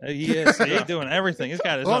of money. He is. He's doing everything. He's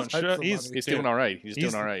got his own show. He's doing all right. He's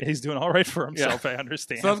doing all right. He's doing all right for himself. I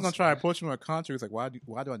understand. So I was gonna try to push him in a contract. He's like,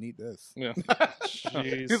 why do I need this? Yeah.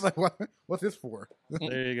 He's like, what's this for?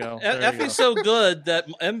 There you go. Effie's so good that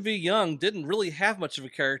MV Young didn't really have much of a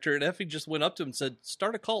character, and Effie just went up to him and said,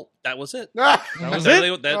 "Start a cult." That was it. That was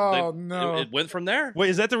it. No! It went from there.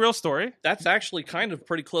 Wait, is that the real story? That's actually kind of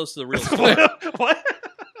pretty close to the real story. What?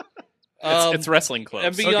 It's wrestling close.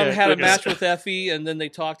 MV Young had a match with Effie, and then they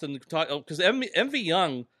talked because MV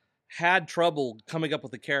Young had trouble coming up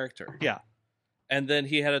with a character. Yeah, and then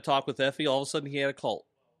he had a talk with Effie. All of a sudden, he had a cult.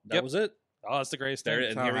 That was it. Oh, that's the greatest thing.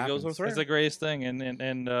 And here he goes with her. It's the greatest thing, and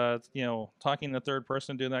talking in the third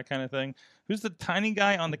person, doing that kind of thing. Who's the tiny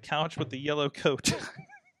guy on the couch with the yellow coat?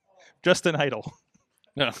 Justin Idol.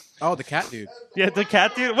 No. Oh, the cat dude. Yeah, the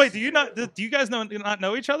cat dude. Wait, do you guys not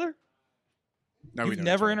know each other? No, You've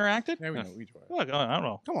never interacted? Yeah, we know each other. Look, I don't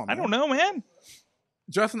know. Come on, I man. don't know, man.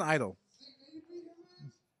 Justin Idol.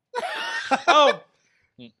 Oh,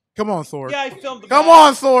 come on, Sword. yeah, I filmed the Come match.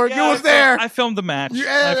 on, Sword. Yeah, you was there. I filmed the match.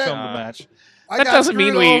 Yeah, I filmed the match. That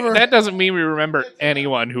doesn't mean we remember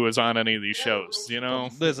anyone who was on any of these shows.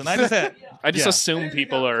 Listen, I just assume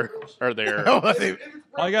people are there.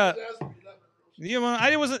 I got.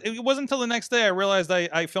 It wasn't until the next day I realized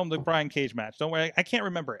I filmed the Brian Cage match. Don't worry, I can't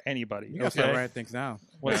remember anybody. You got to write things down.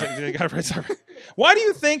 What is it? You gotta write something. Why do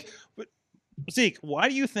you think, Zeke? Why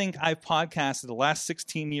do you think I've podcasted the last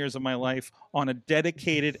 16 years of my life on a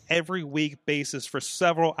dedicated every week basis for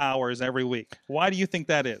several hours every week? Why do you think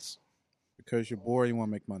that is? Because you're bored, you want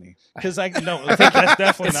to make money. Because I think that's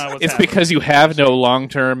definitely not what's It's happening. because you have no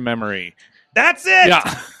long-term memory. That's it.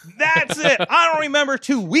 Yeah. That's it. I don't remember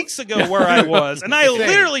 2 weeks ago where I was, and I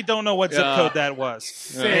literally don't know what zip code that was.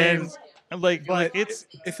 Same. And but it's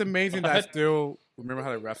amazing that I still remember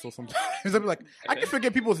how to wrestle sometimes. I'll be like, I can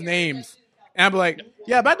forget people's names, and I'll be like,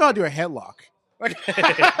 yeah, but I know how to do a headlock. Like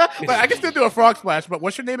I can still do a frog splash, but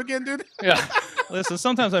what's your name again, dude? Yeah. Listen,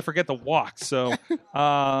 sometimes I forget to walk, so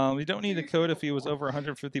you don't need a code if he was over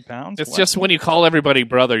 150 pounds. It's just when you call everybody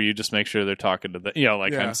brother, you just make sure they're talking to the, Yeah.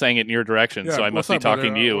 I'm saying it in your direction, Yeah, so I must what's be up,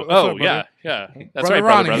 talking brother? to you. What's Oh, up, brother? yeah. That's Brother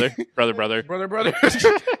right, Ronnie. brother. Brother.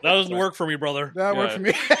 That doesn't work for me, brother. That worked for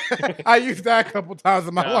me. I used that a couple times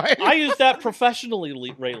in my life. I use that professionally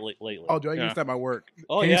lately. Oh, do I Yeah. use that at my work?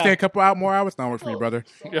 Oh, Can yeah. you stay a couple more hours? Not work for me, brother.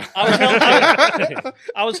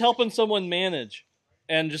 I was helping someone manage,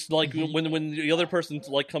 and just like when the other person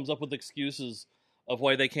like comes up with excuses of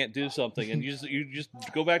why they can't do something, and you just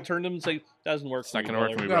go back, turn them, and say doesn't work. It's not going to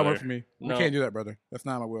work for me, That brother. work for me. No. You can't do that, brother. That's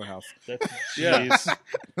not my wheelhouse. Jeez.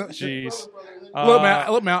 Jeez.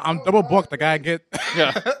 Look, man, I'm double booked. I gotta get.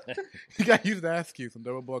 Yeah. You gotta use that excuse. I'm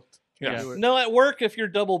double booked. Can't Yeah. do it. No, at work, if you're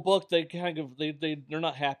double booked, they kind of they're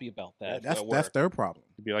not happy about that. That's their problem.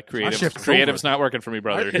 You'd be like, shift's creative's not working for me,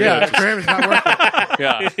 brother. Yeah, Graham's not working.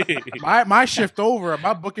 Yeah. My shift over.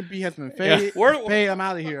 My booking fee has been paid. Yeah. Paid. I'm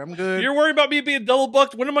out of here. I'm good. You're worried about me being double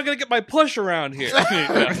booked. When am I going to get my push around here? Let's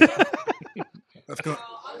go.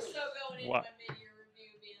 I'm still going into What? a mid-year review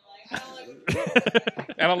being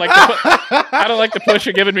like, I don't like the push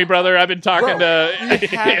you're giving me, brother. I've been talking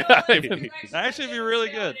to. Actually, be really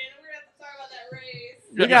good. we're going to have to talk about that raise.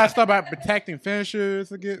 We gotta start by protecting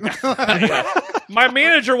finishers again. My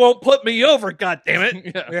manager won't put me over. God damn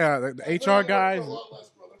it! Yeah, the HR guys.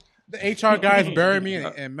 The HR guys bury me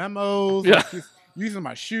in memos. Yeah. Like, he's using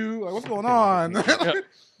my shoe. Like, what's going on?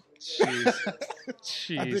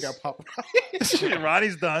 Jeez. I think I popped.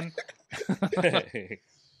 Ronnie's done.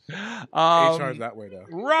 HR's that way though.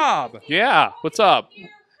 Rob. Yeah, what's up?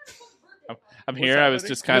 I'm here. I was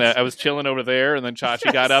just kind of I was chilling over there, and then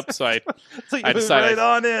Chachi got up, so I So you I moved decided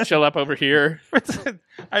right on in. chill up over here.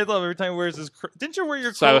 I love every time he wears his. Didn't you wear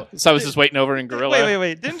your? So I was just waiting over in Gorilla.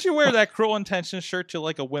 Wait! Didn't you wear that Cruel Intentions shirt to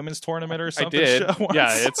like a women's tournament or I something? did. show once?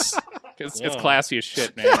 Yeah, it's Wow. classy as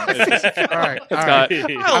shit, man. It's just- All right. got- I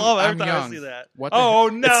love I'm every time young. I see that. What the Oh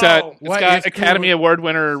no! it's What got is Academy Cruel- Award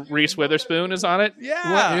winner Reese Witherspoon is on it.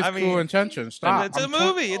 Yeah, What is I Cruel mean, Intentions? Stop. it's a I'm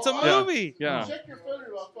movie. It's a movie. Yeah. Check your phone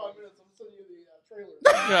in about 5 minutes. I'm sending you the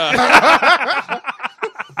trailer. Yeah.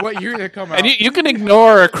 What year did it come out? And you can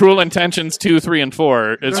ignore Cruel Intentions 2, 3, and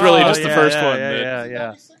 4. It's really Oh, just the yeah, first yeah, one. Yeah, that- yeah.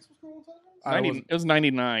 96 was Cruel Intentions? I 90 was- it was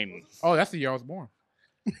 99. Oh, that's the year I was born.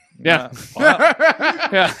 Yeah.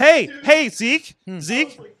 Yeah. Hey, Zeke,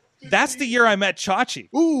 that's the year I met Chachi.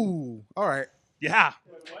 Ooh. All right. Yeah,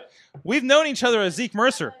 we've known each other as Zeke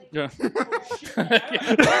Mercer. Yeah.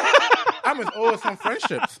 I'm as old as some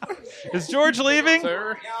friendships. Is George leaving?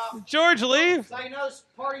 Sir. George, leave. So you know,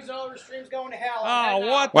 party's over, stream's going to hell. Oh,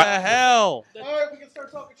 what What? the hell? All right, we can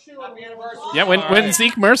start talking shit on the anniversary. Yeah, when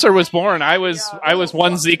Zeke Mercer was born, I was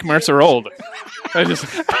one Zeke Mercer old.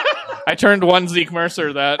 I turned one Zeke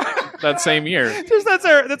Mercer that same year. Just that's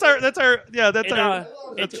our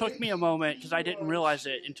It took me a moment because I didn't realize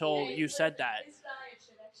it until you said that.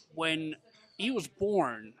 When he was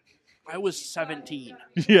born, I was 17.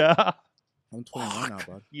 yeah. I'm 21 now,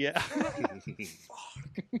 bud. Yeah.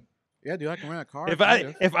 Yeah, dude, I can rent a car.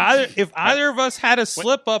 If either of us had a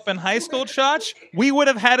slip up in high school, Chach, we would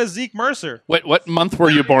have had a Zeke Mercer. What month were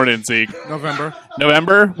you born in, Zeke? November.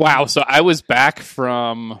 November? Wow, so I was back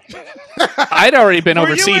from... I'd already been Were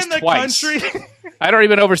overseas you in the twice. country? I'd already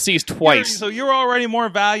been overseas twice. So you were already more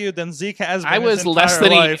valued than Zeke has been I was his less entire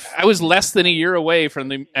than life. I was less than a year away from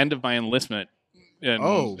the end of my enlissment in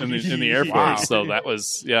the Air Force. Wow. So that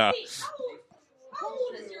was yeah. How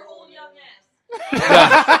old is your old young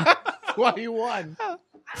ass? Well, you won. I don't know,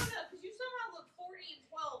 because you somehow look 40 and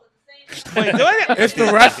 12 at the same time. Wait, do I, It's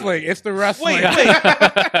the wrestling. It's the wrestling.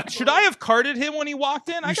 wait. Should I have carded him when he walked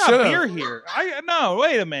in? I You got should've. beer here. No,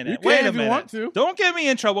 wait a minute. You can Wait a if you minute. want to. Don't get me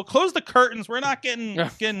in trouble. Close the curtains. We're not getting. I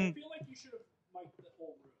feel like you should have mic'd the whole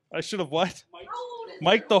room. I should have what? How old is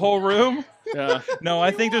Mike the whole room? Yeah. No,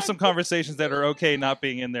 I think there's some conversations that are okay not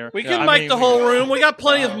being in there. We Yeah, can I mic mean, the whole room. We got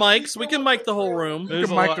plenty of mics. We can mic the whole room. There's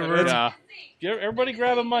can a mic lot- the room. it's- Yeah. Everybody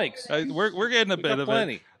grabbing mics. We're getting a We bit got of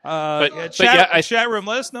plenty. it. But Chat room,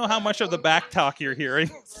 let us know how much of the back talk you're hearing.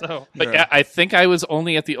 So But yeah, I think I was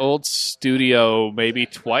only at the old studio maybe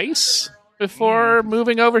twice before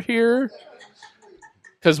moving over here.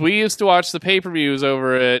 Because we used to watch the pay-per-views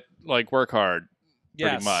over at like Work Hard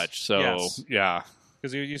pretty Yes. much. So Yes. yeah,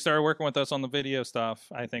 because you started working with us on the video stuff,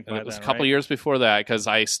 I think. and by it was then, a couple right? years before that because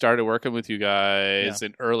I started working with you guys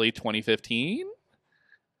in early 2015.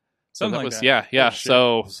 So Something that like was that. yeah. Oh,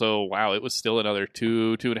 shit. So wow, it was still another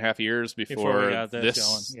 2.5 years before, we got this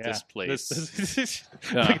going. Yeah. this place. This-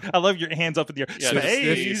 Yeah. Like, I love your hands up in the air. Yeah,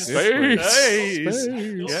 Space. Space.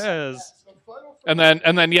 Yes. And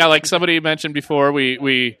then yeah, like somebody mentioned before,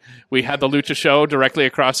 we had the Lucha show directly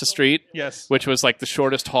across the street, Yes. which was like the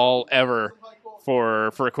shortest haul ever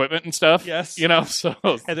for equipment and stuff. Yes. You know, so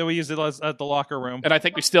And then we used it at the locker room. and I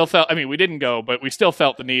think we still felt I mean, we didn't go, but we still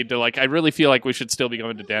felt the need to like I really feel like we should still be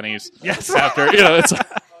going to Denny's Yes. after, you know, it's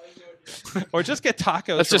Or just get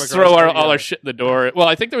tacos. let's from just a throw grocery all our dealer. shit in the door. Well,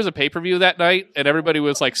 I think there was a pay-per-view that night and everybody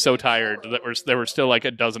was like so tired that there were still like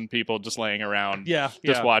a dozen people just laying around. Yeah.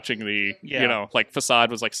 Just yeah. watching the, Yeah. you know, like Facade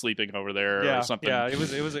was like sleeping over there Yeah. or something. Yeah. It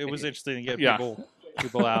was interesting to get Yeah.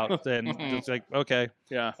 people out and just like, okay.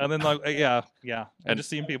 Yeah. And then like yeah. And And- just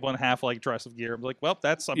seeing people in half like dress of gear. I'm like, well,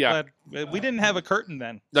 I'm Yeah. glad we didn't have a curtain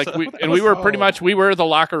then. Like So we that and was- we were pretty much we were the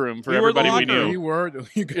locker room for We were the everybody we locker knew. room. You were.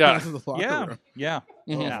 You guys Yeah. in the locker Yeah. room. Yeah.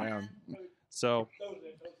 Mhm. Yeah. Man. So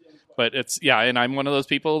But it's and I'm one of those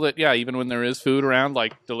people that even when there is food around,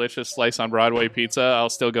 like delicious slice on Broadway pizza, I'll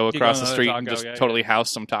still go You go across the another street and taco, just yeah, totally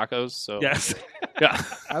house some tacos. So yes. yeah.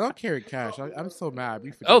 I don't carry cash. I'm so mad.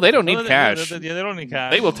 We forget. Oh, they don't Well, need cash. Yeah, they don't need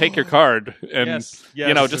cash. They will take your card, and Yes.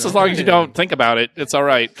 you know, Yes. just as long as you don't think about it, it's all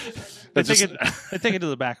right. They It's take just- it. They take it to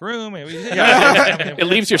the back room. Maybe. it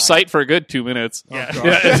leaves your sight for a good 2 minutes. Yeah. God.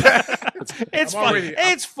 It's I'm fine. already-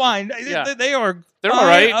 It's fine. Yeah. They are. They're fine, all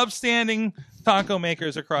right. Upstanding taco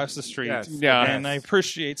makers across the street. Yes. Yeah. And I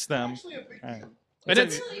appreciate them.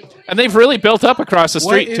 And they've really built up across the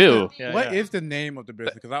street too. What is the name of the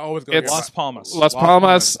business? Because I always go. Las Palmas. Las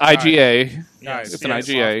Palmas IGA. Nice. It's an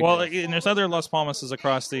IGA. Well, and there's other Las Palmases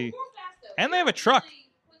across the, and they have a truck.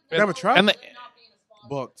 They have a truck. And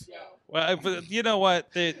Booked. Well, but you know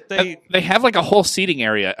what? They have like a whole seating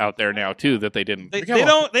area out there now too that they didn't. they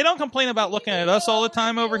don't complain about looking at us all the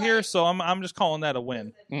time over here. So I'm just calling that a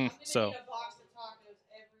win. So.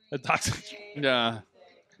 Yeah.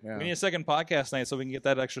 We need a second podcast night so we can get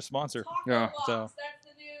that extra sponsor. Yeah. So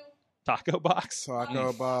Taco Box.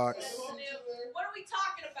 Taco Box. What are we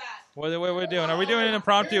talking about? What are we doing? Are we doing an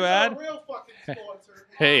impromptu ad?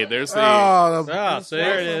 Hey, there's the.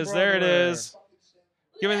 There it is. There it is.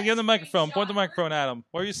 Give him the microphone. Point the microphone at him.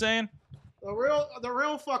 What are you saying? The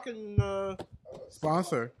real fucking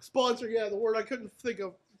Sponsor. Yeah, the word I couldn't think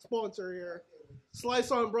of. Sponsor here. Slice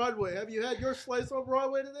on Broadway. Have you had your slice on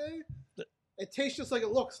Broadway today? It tastes just like it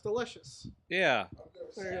looks. Delicious. Yeah.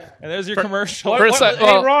 There you go. And there's your commercial.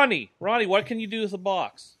 Hey, Ronnie, what can you do with the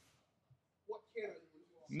box?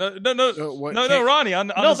 No, Ronnie, on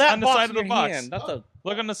the side of the box.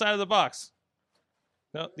 Look on the side of the box.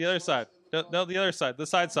 No, the other side. No, the other side. The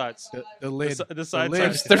sides. The lid. The side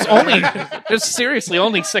lids. sides. There's seriously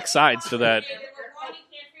only 6 sides to that. Ronnie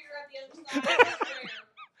can't figure out the other side.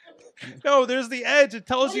 No, there's the edge. It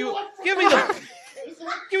tells you. Give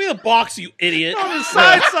me the box, you idiot. On the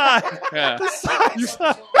side side. Yeah. The side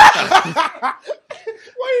side.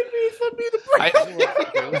 Why you be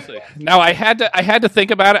the Now I had to think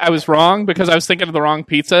about it. I was wrong because I was thinking of the wrong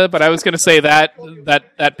pizza, but I was going to say that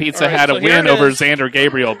pizza had a win over Xander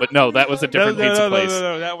Gabriel, but no, that was a different pizza place.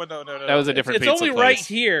 No, that one, no. That was a different It's pizza only place. right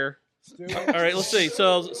here. All right, let's see.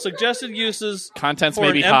 So suggested uses Contents for may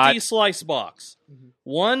an be empty hot. slice box.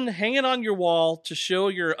 1, hang it on your wall to show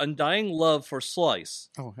your undying love for slice.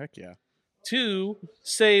 Oh, heck yeah. 2,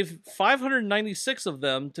 save 596 of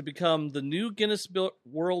them to become the new Guinness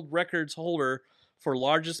World Records holder for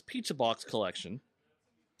largest pizza box collection.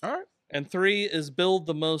 All right. And 3 is build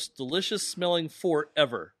the most delicious smelling fort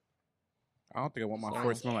ever. I don't think I want my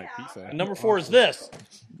fort to smell like pizza. And number 4 is this.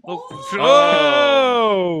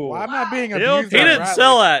 Oh! Well, I'm not being He abused. didn't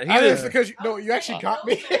sell that. He didn't. Because you actually got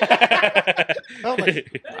me. Oh my.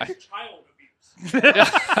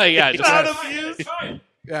 Yeah,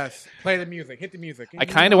 Yes. Play the music. Hit the music. I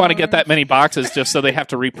kind of want to get that many boxes just so they have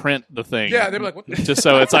to reprint the thing. Yeah, they're like, what the just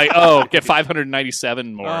so it's like, oh, get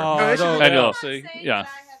 597 more. they should- I know. Saying Yeah. that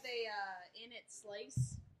I have a in it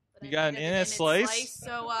slice. But You I got don't an have in it slice?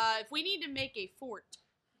 So if we need to make a fort,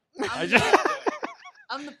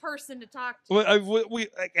 I'm the person to talk to.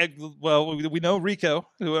 Well, we know Rico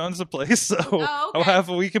who owns the place, so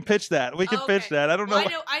we can pitch that. We can pitch that. I don't know.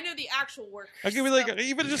 I know the actual work. I could be like,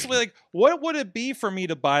 even just like, what would it be for me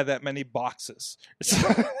to buy that many boxes?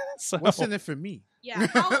 So, What's in it for me? Yeah.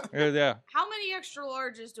 yeah. How many extra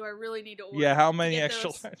larges do I really need to order? Yeah. How to many get extra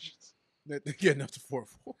those? larges? They're getting up to 4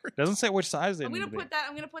 forts. Doesn't say which size they I'm need gonna to put be. that.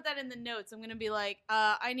 I'm gonna put that in the notes. I'm gonna be like,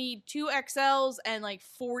 I need 2 XLs and like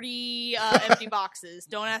 40 empty boxes.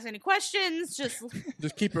 Don't ask any questions. Just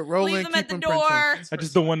keep it rolling. leave them keep at the them door. printing. I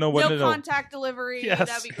just don't want to know what to No know. contact delivery. Yes.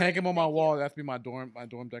 That'd be great. Hang them on my wall. That's be my dorm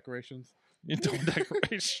decorations. Your dorm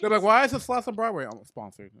decoration. They're like, why is this Slice on Broadway? I'm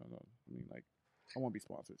sponsored. No. I mean, like, I won't be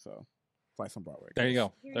sponsored, so Slice on Broadway. There you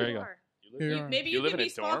go. Here There you go. are. Here. Maybe you live could in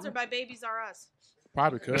be a dorm? sponsored by Babies R Us.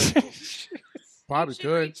 Probably could. Probably You should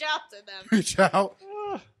could. reach out to them. Reach out.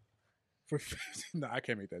 No, I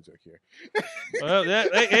can't make that joke here. Well,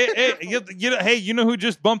 hey, you know who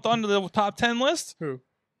just bumped onto the top 10 list? Who?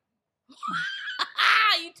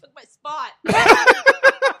 You took my spot.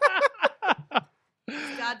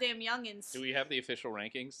 Goddamn youngins. Do we have the official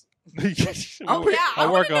rankings? Oh, Yeah, I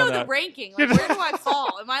I'll want work to know on the that. ranking. Like, where do I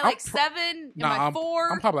fall? Am I like 7? Am Nah, I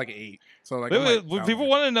 4? I'm probably like an 8. So like, Would people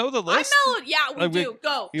want to know the I list? know. Yeah, we Like, do.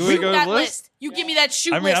 Go. you wanna Shoot go to that the list? list? You give me that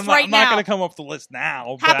shoot I mean, list I'm not, right I'm not now. going to come up with the list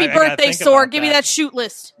now. but Happy I gotta birthday, think Sword. about Give me that shoot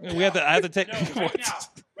list. I have to take.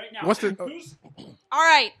 Right now. What's the? All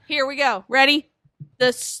right, here we go. Ready?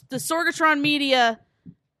 The Sorgatron Media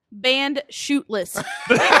band shoot list.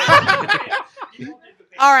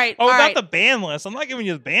 All right. Oh, all not right. the band list. I'm not giving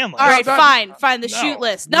you the band list. All right, No, fine. The No. shoot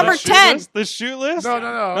list. The Number shoot 10. list? The shoot list?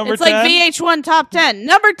 No. Number It's like 10? VH1 Top 10.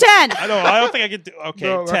 Number 10. I don't think I could do. Okay,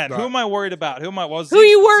 No, that's 10. not. Who am I worried about? Who Who are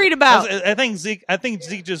you worried about? I think Zeke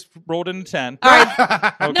just rolled into 10. All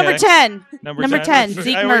right. Okay. Number 10. Number Number 10, I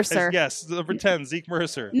Zeke already- Mercer. Yes, number 10, Zeke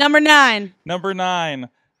Mercer. Number 9. Number 9,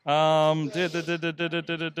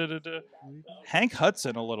 Hank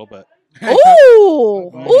Hudson a little bit.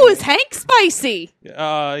 Ooh, is Hank spicy?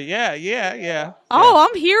 Yeah. Oh,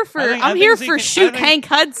 I'm here for I think Shoot Zeke- Hank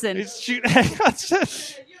Hudson. It's shoot Hank Hudson.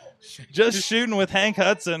 Just shooting with Hank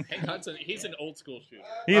Hudson. Hank Hudson, he's an old school shooter.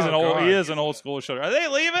 He is an old school shooter. Are they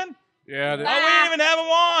leaving? Yeah. Oh, we didn't even have them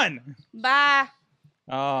on. Bye.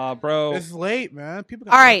 Bro. It's late, man. People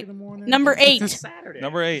got All work right. in the morning. Number 8.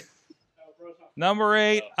 Number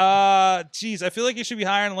 8. Geez, I feel like you should be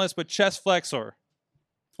higher on the list, but chest flexor.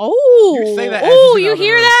 Oh. You say that Oh, as you if you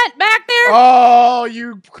hear never- that back there? Oh,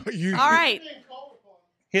 you. All right.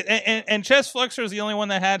 And chest flexor is the only one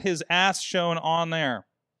that had his ass shown on there.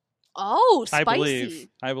 Oh, spicy.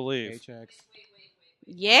 I believe. Paychecks.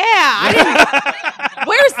 Yeah. I didn't,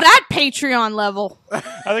 where's that Patreon level? I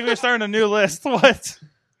think we're starting a new list. What?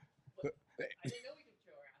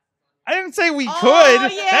 I didn't say we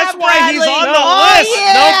could. yeah, That's why he's Bradley. on the Oh, list.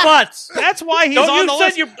 yeah. No butts. That's why he's Don't on you the send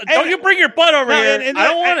list. your don't you bring your butt over No, here. I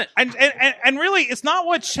don't want it. And really, it's not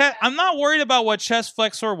what I'm not worried about what chest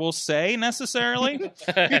flexor will say necessarily.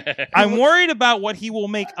 I'm worried about what he will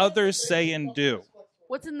make others say and do.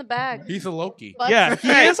 What's in the bag? He's a Loki. Butts? Yeah, he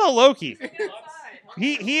is a Loki.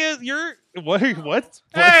 He is. You're what?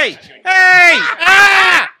 Hey!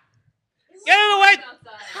 Ah! Get out of the way!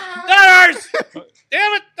 Dutters!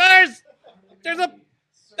 Damn it, Dutters!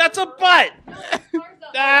 That's a butt!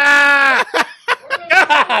 Ah!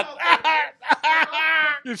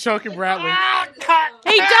 You're choking Bradley.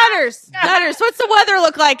 Hey, Dutters, what's the weather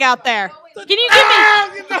look like out there? Can you give me?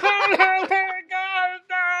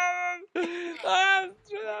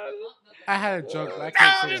 I had a joke, but I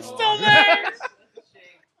can't say it. Still there!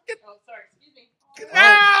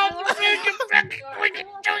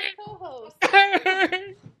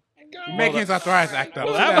 You're making his arthritis act up.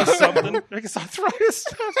 Well, that was something. It's arthritis.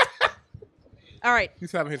 All right,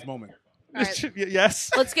 He's having his moment. all right. Yes.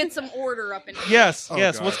 Let's get some order up in here. Yes. Oh,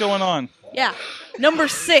 yes. God. What's going on? Yeah, number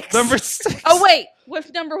 6. Number 6. Oh wait,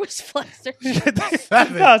 what number was Flexer?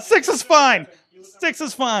 No, 6 is fine. 6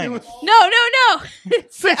 is fine. No. 6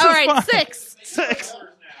 is All right, fine. 6. 6.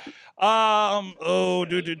 Oh,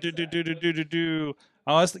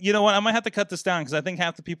 Oh, you know what? I might have to cut this down because I think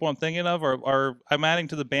half the people I'm thinking of are I'm adding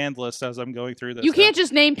to the band list as I'm going through this. You can't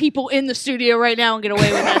just name people in the studio right now and get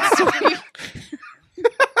away with that story.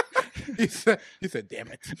 He said,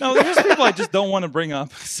 damn it. No, there's just people I just don't want to bring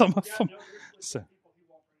up. Some of them. So,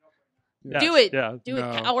 yes, Do it. Yeah. Do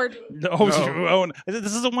No. it, coward.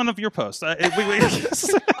 This is one of your posts.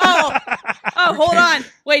 Oh, hold on.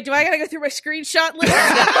 Wait, do I gotta go through my screenshot list?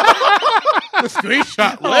 The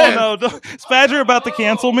screenshot. Oh no! Is Badger about to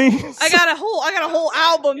cancel me? I got a whole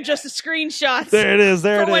album just of screenshots. There it is.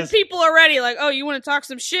 There For it when is. people are ready, like, oh, you want to talk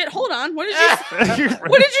some shit? Hold on. What did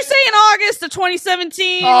you say in August of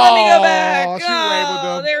 2017? Let me go back. she labeled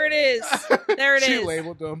them. There it is. There it She is.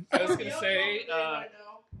 labeled them.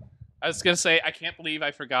 I was gonna say, I can't believe I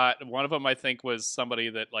forgot. One of them, I think, was somebody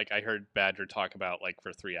that I heard Badger talk about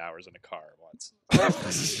for 3 hours in a car once.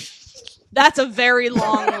 That's a very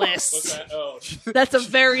long list. What's that? Oh, That's a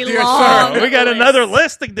very Dear long. sir, We got list. another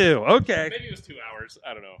list to do. Okay. maybe it was 2 hours.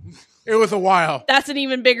 I don't know. It was a while. That's an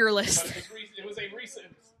even bigger list. But it was a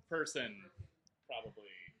recent person, probably.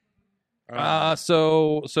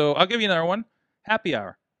 So I'll give you another one. Happy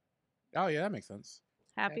hour. Oh, yeah, that makes sense.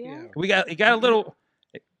 Happy hour. It got a little.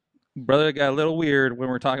 Brother, it got a little weird when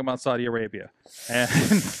we were talking about Saudi Arabia, and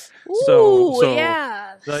so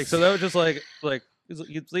yeah. so that was just like he's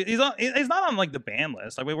not on the band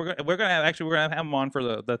list. I mean, we're gonna have him on for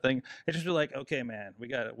the thing. It's just like, okay, man, we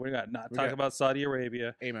got not talk about Saudi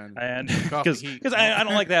Arabia, Amen. and Off the heat. because I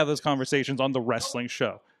don't like to have those conversations on the wrestling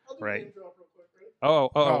show, right? Oh,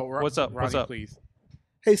 what's up? Ronnie, What's up? Please.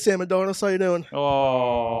 Hey, Sam Adonis, how you doing?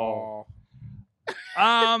 Oh,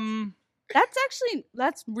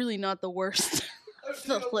 That's really not the worst.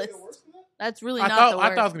 The list. That's really I not thought the it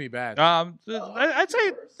worst. was gonna be bad. I'd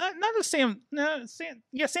say not the Sam. No, Sam.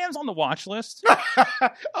 Yeah, Sam's on the watch list. Oh,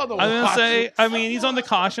 I'm gonna say. I mean, he's on the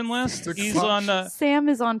caution list. He's on the. Sam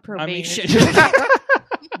is on I mean, probation. it's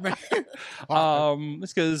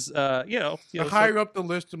because The higher up the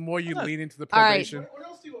list, the more you lean into the All right. probation.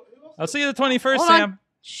 I'll see you the 21st, Hold on. Sam.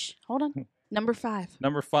 Shh, hold on. Number 5.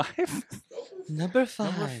 Number 5. Number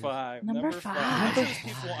 5. Number 5. Number five. Those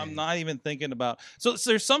people I'm not even thinking about. So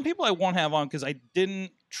there's some people I won't have on because I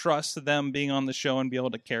didn't trust them being on the show and be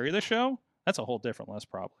able to carry the show. That's a whole different list,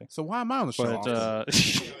 probably. So why am I on the show? But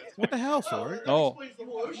What the hell, sorry? oh,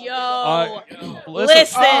 Yo. listen.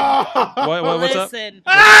 Listen. What's up? Listen.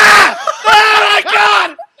 Oh my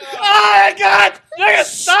god! Oh my god!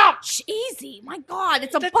 Stop! Shh, easy. My God,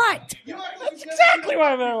 it's a butt. That's exactly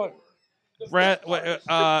what I'm doing.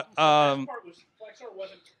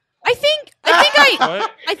 I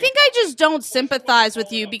think I just don't sympathize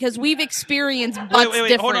with you because we've experienced butts Wait,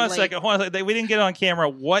 differently. hold on a second. Hold on a second. We didn't get it on camera.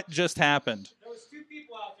 What just happened? There was 2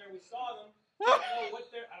 people out there with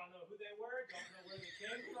don't know who they were. Don't know where they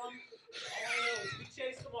came from. All I know is we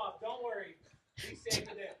chased them off. Don't worry. We saved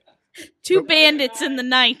the day. 2 bandits in the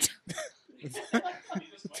night.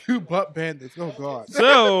 2 butt bandits. Oh God.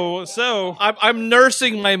 So I'm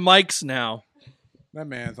nursing my mics now. That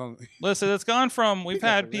man's on. listen, it's gone from we've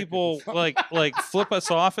had people like flip us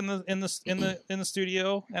off in the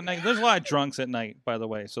studio, and there's a lot of drunks at night, by the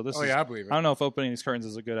way. So this Oh is, yeah, I believe it. I don't know if opening these curtains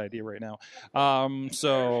is a good idea right now.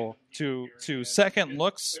 So to second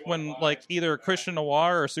looks when like either Christian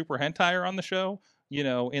Noir or Super Hentai are on the show,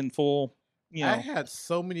 in full. I had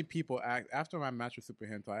so many people act after my match with Super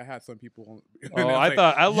Hentai. I had some people. Oh,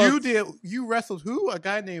 I looked. You wrestled who? A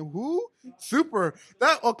guy named who? Super.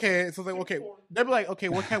 That okay? So like okay, they'd be like, okay,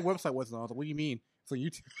 what kind of website was it on? I was like, what do you mean? So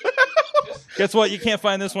YouTube. Guess what? You can't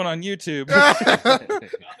find this one on YouTube.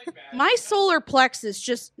 My solar plexus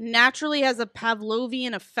just naturally has a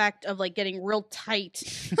Pavlovian effect of like getting real tight.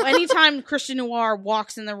 Anytime Christian Noir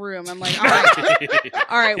walks in the room, I'm like,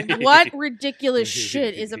 all right, what ridiculous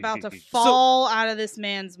shit is about to fall out of this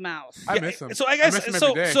man's mouth? I miss him. So I guess miss him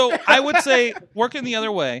every day. so I would say working the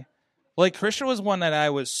other way, like Christian was one that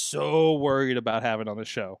I was so worried about having on the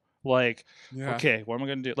show. Like, Yeah. okay, what am I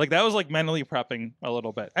going to do? Like that was like mentally prepping a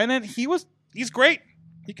little bit, and then he's great.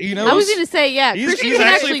 I was going to say, yeah, he's Christian can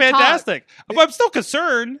actually talk. fantastic. But I'm still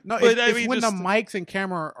concerned. No, but it's when the mics and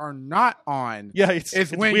camera are not on. Yeah, it's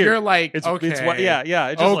it's when weird. you're like, It's okay, yeah.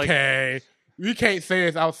 It's just okay, we can't say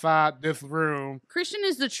it's outside this room. Christian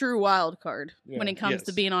is the true wild card when it comes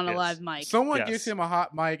to being on a live mic. Someone gives him a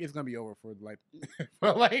hot mic, it's gonna be over for like,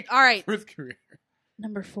 for like, all right, for his career.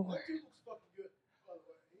 Number 4.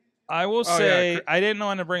 I will say I didn't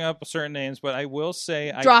want to bring up certain names, but I will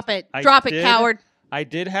say drop it, coward. I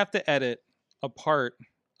did have to edit a part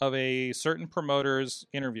of a certain promoter's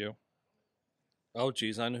interview. Oh,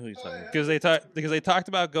 geez, I know who you're talking about. Because they talked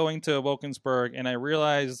about going to Wilkinsburg, and I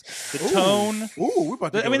realized the tone. Ooh, we're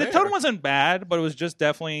about to the tone wasn't bad, but it was just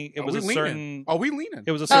definitely it was a certain. Are we leaning?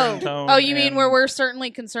 It was a certain tone. Oh, you mean where we're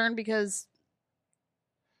certainly concerned because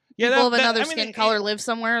people of another skin color live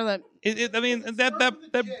somewhere that.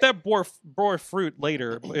 That bore fruit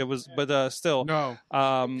later. It was, but still. No.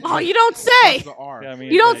 Oh, you don't say. Yeah,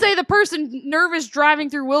 you don't say the person nervous driving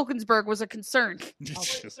through Wilkinsburg was a concern.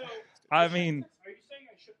 I mean. Are you saying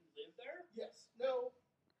I shouldn't live there? Yes. No.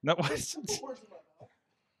 No.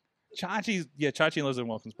 Chachi lives in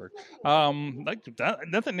Wilkinsburg.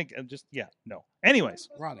 Nothing. Just no. Anyways,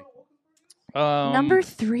 Ronnie. Number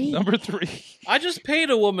 3. Number 3. I just paid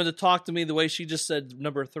a woman to talk to me the way she just said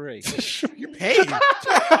number 3. You paid.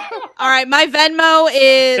 All right, my Venmo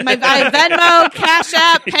is my Venmo, Cash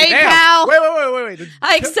App, PayPal. Wait.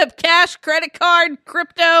 I accept cash, credit card,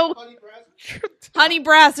 crypto. Honey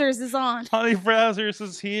Brazzers is on. Honey Brazzers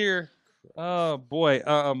is here. Oh boy.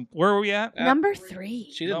 Where are we at? Number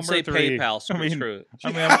 3. She didn't Number say 3. PayPal. So it's true. She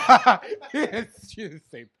didn't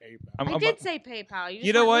say PayPal. I did say PayPal.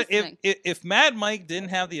 You know what? Listening. If Mad Mike didn't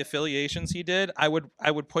have the affiliations he did, I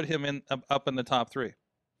would put him up in the top 3.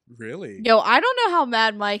 Really? Yo, I don't know how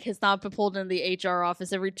Mad Mike has not been pulled into the HR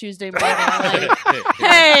office every Tuesday morning. Like,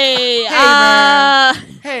 hey, man.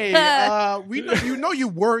 Hey, we know you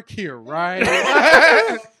work here,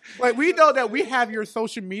 right? Like we know that we have your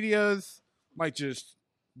social medias like just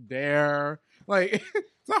there. Like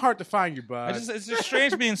it's not hard to find you, bud. It's just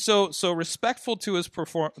strange being so respectful to his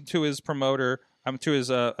promoter, to his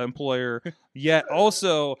employer, yet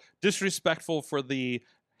also disrespectful for the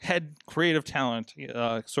head creative talent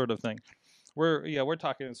sort of thing. We're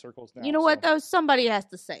talking in circles now. You know what though? Somebody has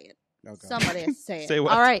to say it. Okay. Somebody has to say it. Say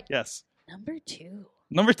what? All right. Yes. Number 2.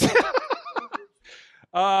 Number 2.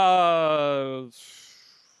 I'll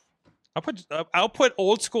put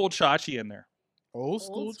old school Chachi in there. Old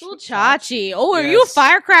school Chachi. Oh, are you a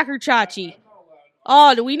firecracker Chachi?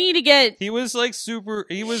 Oh, do we need to get? He was like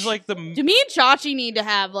the. Do me and Chachi need to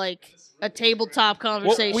have like a tabletop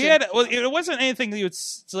conversation? It wasn't anything you would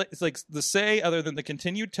say other than the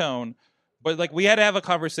continued tone. But like we had to have a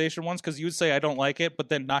conversation once because you would say I don't like it, but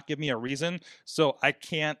then not give me a reason. So I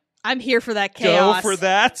can't. I'm here for that chaos. Go for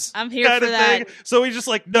that. I'm here for that. So we just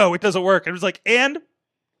like no, it doesn't work. It was like and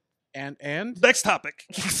next topic.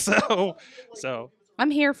 so I'm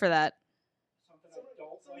here for that.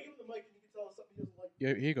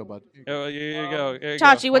 Yeah, here you go, bud. Here you go.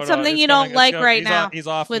 Chachi, what's something you don't like right now? He's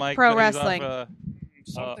off with Mike, pro wrestling.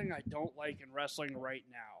 Something I don't like in wrestling right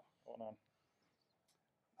now. Hold on.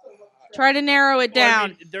 Try to narrow it Well, I down.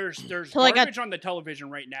 mean, there's to like garbage on the television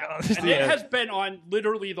right now, and Yeah. it has been on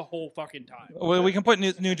literally the whole fucking time. Well, we can put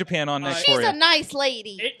New Japan on next She's for you. a nice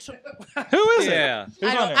lady. Who is it? Yeah.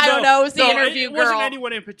 Who's on it? I don't know. It was the interview it girl. wasn't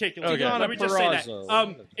anyone in particular. Okay. Let me just say that.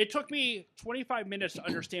 Purrazzo. It took me 25 minutes to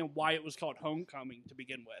understand why it was called Homecoming to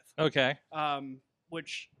begin with. Okay.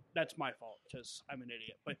 Which that's my fault because I'm an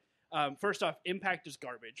idiot. But first off, Impact is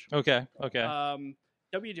garbage. Okay. Okay.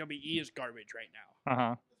 WWE is garbage right now.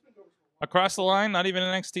 Uh-huh. Across the line, not even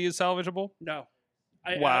NXT is salvageable? No.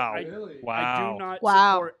 Wow. I Wow. do not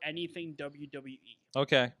Wow. support anything WWE.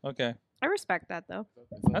 Okay. Okay. I respect that though.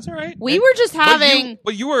 That's all right. We were just having.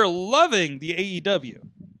 But you were loving the AEW.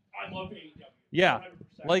 I love AEW. Yeah.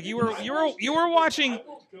 100%. Like you were watching. I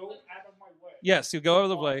will go out of my way. Yes, you go out of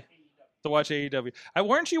the way to watch AEW.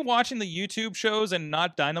 Weren't you watching the YouTube shows and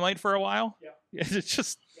not Dynamite for a while? Yeah. It's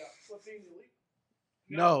just Yeah. Flipping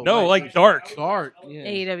Elite. no, like Dark. Dark. Yeah.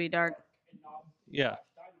 AEW Dark. Yeah,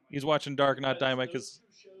 he's watching Dark, not Dynamite, because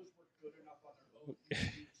Those two shows were good enough on their own to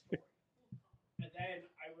do the story. And then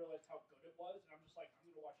I realized how good it was, and I'm just like,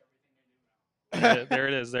 I'm gonna watch everything they do now. there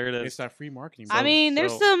it is. There it It's is. that free marketing. I bro. mean,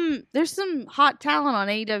 so- there's some hot talent on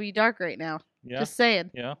AEW Dark right now. Yeah, Just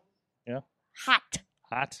saying. yeah, Hot.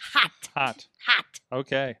 hot, Hot. hot. Hot.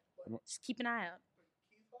 Okay, Just keep an eye out.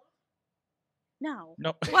 No.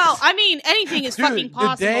 no. Well, I mean, anything is Dude, fucking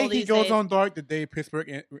possible the day he these goes days. on Dark, the day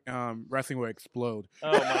Pittsburgh wrestling will explode.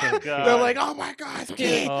 Oh my god. They're like, oh my god,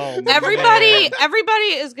 Keith. oh, Everybody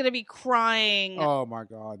is gonna be crying Oh my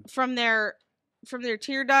god. from their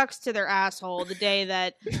tear ducts to their asshole the day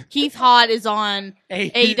that Keith Hott is on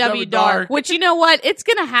AEW Dark. Which, you know what? It's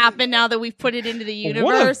gonna happen now that we've put it into the universe.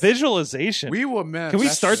 What a visualization. We will mess. Can we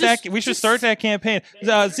That's- start that? We should start that campaign.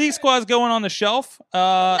 Z Squad's going on the shelf,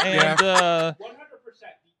 and 100% the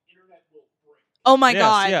internet will break. Oh my yes,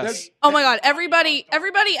 god. yes. Oh my god. Everybody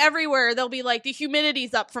everywhere, they'll be like, the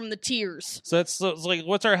humidity's up from the tears. So it's like,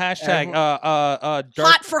 what's our hashtag? Dark.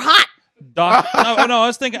 Hot for hot. Dark. No. I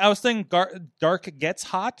was thinking. Dark gets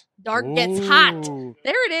hot. Dark gets hot. Ooh.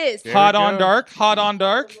 There it is. There Hot we on go. dark. Hot on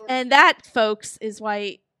dark. And that, folks, is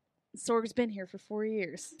why Sorg's been here for 4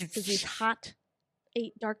 years. Because he's hot.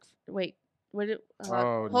 Wait. What?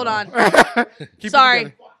 Oh, hold no. on. Keep it Sorry.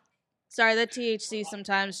 together. Sorry, that THC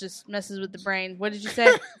sometimes just messes with the brain. What did you say?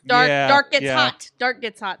 Dark. Yeah, Dark gets yeah. hot. Dark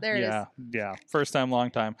gets hot. There it is. Yeah. First time,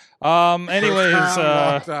 long time. Anyways.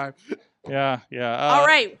 Long time. Yeah. All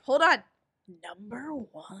right. Hold on. Number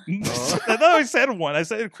one. I thought I said one. I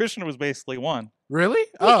said Christian was basically one. Really?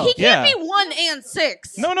 He can't yeah. be 1 and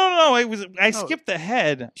 6. No. I skipped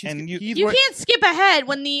ahead, and you. You can't skip ahead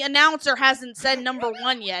when the announcer hasn't said number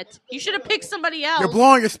 1 yet. You should have picked somebody else. You're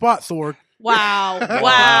blowing your spot, Sword. Wow.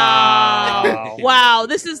 Wow. Wow.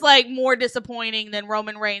 This is like more disappointing than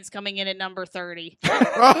Roman Reigns coming in at number 30.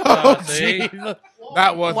 Oh, see? jeez.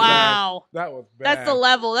 That was Wow. bad. That was bad. That's the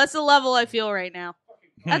level. That's the level I feel right now.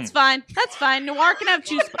 That's fine. That's fine. Noir can have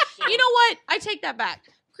 2 spots. You know what? I take that back.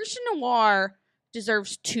 Christian Noir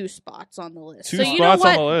deserves 2 spots on the list. 2 so you know spots what?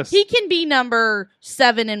 on the list. He can be number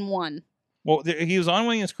 7 and 1. Well, he was on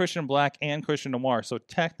when he was Christian Black and Christian Noir, so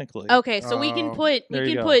technically. Okay, so we can put There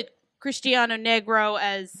you go. put Cristiano Negro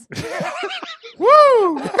as Woo!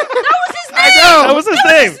 That was his name. That was his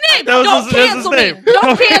name. That was That was his name. Don't his cancel name. me.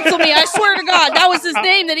 Don't cancel me. I swear to God, that was his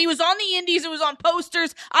name. That he was on the Indies. It was on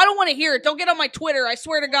posters. I don't want to hear it. Don't get on my Twitter. I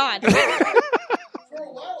swear to God. For a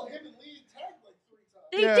while, him and Lee tagged like 3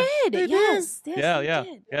 times. They Yeah, did. they did. Yes. Yes, Yeah, they yeah,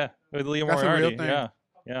 did. yeah. With Liam That's a real Moriarty. thing.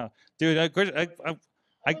 Yeah. Dude, I Remember that time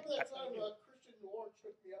Christian Noir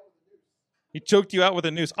choked me out with the news? he choked you out with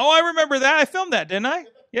a noose. Oh, I remember that. I filmed that, didn't I?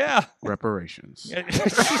 Yeah. Reparations. Yeah.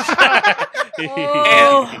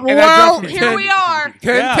 Oh, And that well, dropped here we are.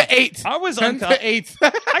 10 Yeah. to 8. I was 10 to 8.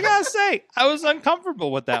 I gotta say, I was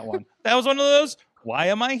uncomfortable with that one. That was one of those. Why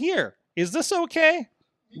am I here? Is this okay?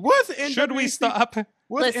 What's NWC? Should we stop?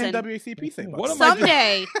 What's Listen. NWCP say about What that?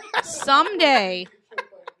 am I Someday,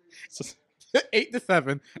 8 to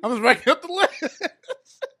 7. I was racking up the list.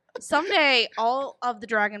 someday, all of the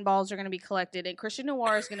Dragon Balls are going to be collected, and Christian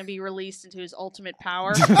Noir is going to be released into his ultimate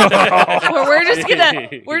power. Where we're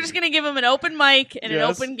just gonna give him an open mic and an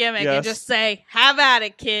Yes, open gimmick, yes. and just say, "Have at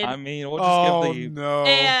it, kid." I mean, we'll just Oh, give the no.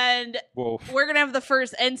 And woof, we're gonna have the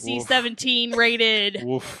first NC-17 rated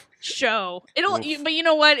woof. show. Oof. But you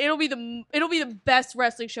know what? It'll be the best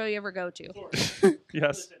wrestling show you ever go to.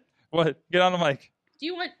 Yes. What? Get on the mic. Do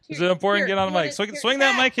you want? Is it important? Get on the mic. Swing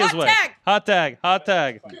that mic his way. Hot tag.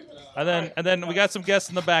 And then we got some guests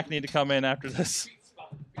in the back need to come in after this.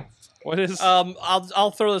 What is? I'll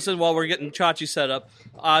throw this in while we're getting Chachi set up.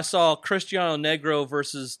 I saw Cristiano Negro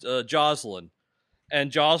versus Jocelyn, and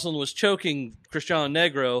Jocelyn was choking Cristiano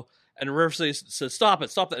Negro, and the referee says, "Stop it,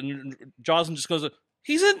 stop that," and Jocelyn just goes,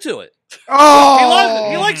 "He's into it. Oh,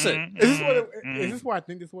 He likes it." Is this where I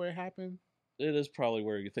think this is where it happened? It is probably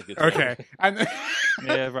where you think it's Okay.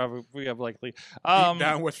 Yeah, probably. We have likely.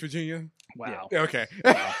 Down West Virginia. Wow. Okay.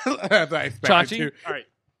 That's what I expected Chachi? to. All right,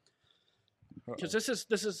 because this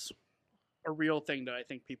is a real thing that I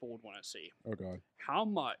think people would want to see. Oh God. How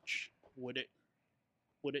much would it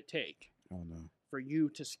take Oh no. for you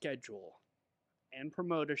to schedule and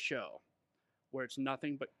promote a show where it's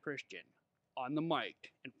nothing but Christian on the mic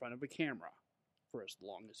in front of a camera for as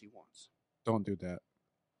long as he wants? Don't do that.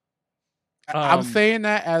 I'm saying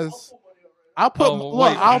that as I'll put.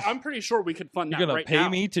 I'm pretty sure we could fund that. You're gonna right pay now.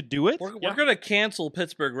 me to do it? We're gonna cancel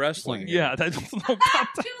Pittsburgh wrestling. Yeah, that's Too late.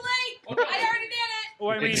 I already did it.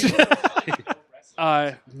 Well,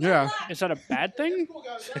 I mean, yeah. Is that a bad thing?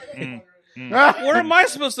 Where am I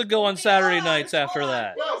supposed to go on Saturday nights after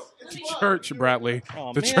that? To church, Bradley.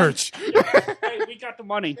 Oh, The man. church. Hey, we got the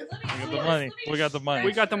money. We got the money. We got the money.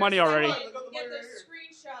 We got the money already. Get those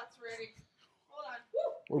screenshots ready. Hold on.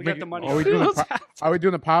 Woo. We got the money. Are we doing are we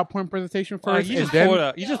doing a PowerPoint presentation first? You and just then pulled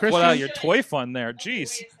out. You just pulled out your toy fund there.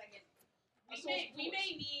 Jeez. Wait a second. We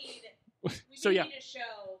may need. So, yeah. Need a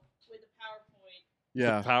show with a PowerPoint.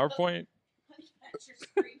 Yeah. PowerPoint. That's your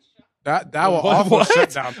screenshot. That will What? almost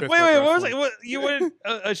shut down Pittsburgh. Wait, what was wrestling. it? What, you wanted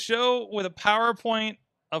a show with a PowerPoint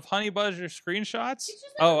of Honey Badger screenshots? It's just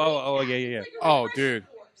Oh, yeah. It's like a Oh, refresher dude,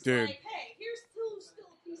 course. dude. Like, hey, here's still a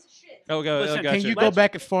piece of shit. Oh, go. Listen, Gotcha. Can you go Let's-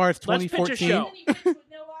 back as far as let's pitch a 2014? show. With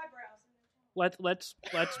no eyebrows.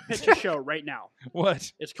 Let's pitch a show right now.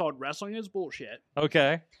 What? It's called Wrestling is Bullshit.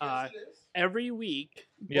 Okay. Every week,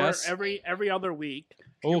 Yes. or every other week.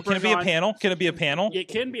 Oh, you can it bring be a on- panel? Can it be a panel? It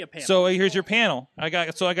can be a panel. So here's your panel. I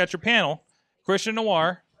got your panel. Christian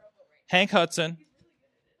Noir, Hank Hudson,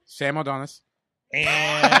 Sam Adonis.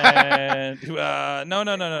 and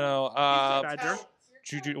no. Badger.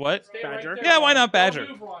 What? Badger. Yeah, why not Badger?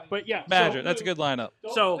 But yeah, Badger. That's a good lineup.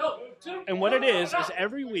 So, and what it is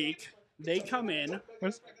every week they come in,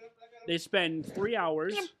 they spend 3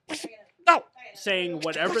 hours saying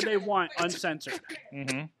whatever they want uncensored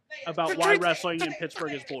Mm-hmm. about why wrestling in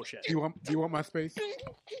Pittsburgh is bullshit. Do you want my space?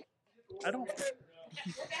 I don't.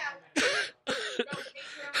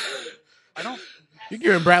 You're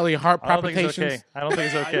giving Bradley heart I don't think it's palpitations. okay. I don't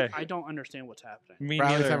think it's okay. I don't understand what's happening. Me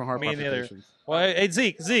Bradley's neither. having heart Me neither. palpitations. Well, hey,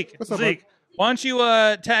 Zeke. What's up, Zeke. Why don't you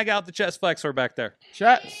tag out the chest flexor back there?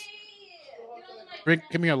 Chat.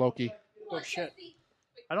 Give me a Loki. Oh shit!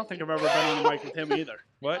 I don't think I've ever been on the mic with him either.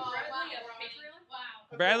 What?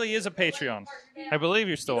 Bradley is a Patreon. I believe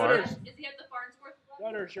you still are. Is he at the Farnsworth?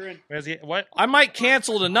 Letters, you're in. Is he, what? I might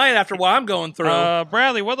cancel tonight after what I'm going through.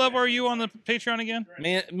 Bradley, what level are you on the Patreon again?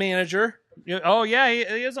 Manager. Oh, yeah, he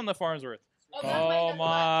is on the Farnsworth. Oh,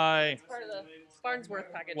 my. Part of the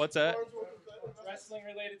Farnsworth package. What's that? Wrestling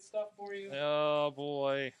related stuff for you. Oh,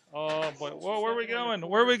 boy. Whoa, where are we going?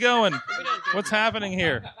 Where are we going? What's happening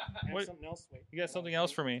here? What, Something else. Wait. you got something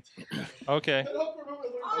else for me? Okay.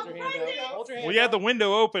 Hold your hand out. Hold your hand We had the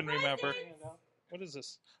window open, remember? What is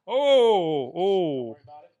this? Oh.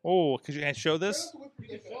 Could you show this?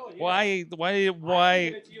 Why? What?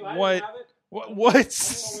 Where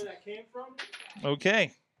that came from?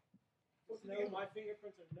 Okay. No, my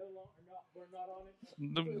fingerprints are no longer not. We're not on it.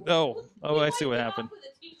 No. Oh, I see what happened.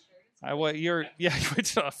 You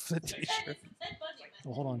went off the t-shirt.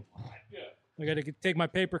 Oh, hold on. I got to take my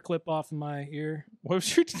paper clip off of my ear. What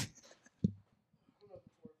was your?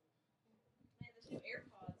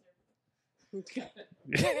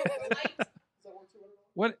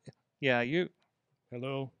 What? Yeah, you.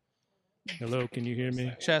 Hello. Hello. Can you hear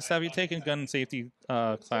me? Chess, have you taken gun safety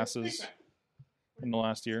classes in the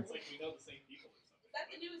last year?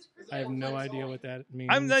 I have no idea what that means.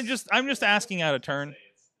 I'm just asking out of turn.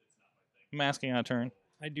 I'm asking out of turn.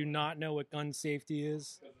 I do not know what gun safety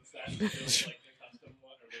is.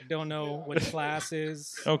 Don't know what class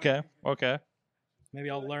is. Okay. Maybe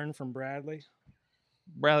I'll learn from Bradley.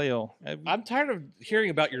 Bradley, I'm tired of hearing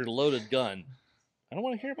about your loaded gun. I don't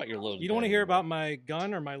want to hear about your loaded gun. You don't want to hear about my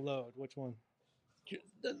gun or my load? Which one?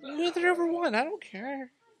 Whichever one. I don't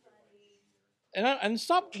care. And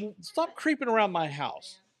stop creeping around my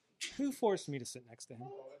house. Who forced me to sit next to him?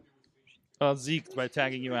 Zeke, by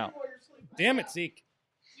tagging you out. Damn it, Zeke.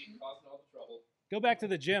 Go back to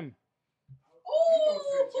the gym.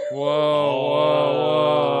 Whoa.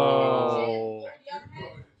 I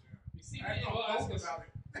was going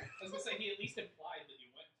to say he at least implied that you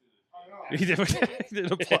went to He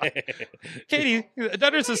did apply. Katie,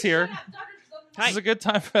 Dutters is here. This is a good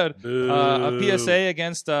time for a PSA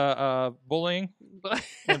against bullying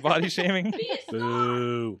and body shaming.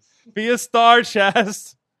 Boo. Be a star,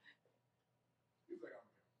 Chest.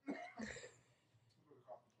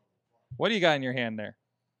 What do you got in your hand there?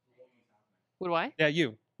 What do I? Yeah,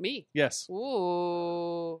 you. Me. Yes.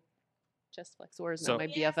 Ooh. Chest flexor is So- not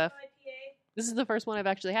my BFF. This is the first one I've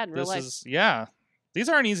actually had in real This life. is These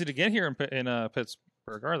aren't easy to get here in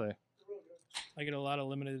Pittsburgh, are they? I get a lot of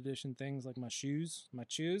limited edition things like my shoes.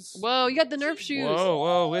 Whoa, you got the Nerf shoes.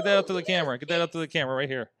 Whoa! Get that up to the camera. Get that up to the camera right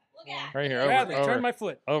here. Right here. Bradley, over. turn my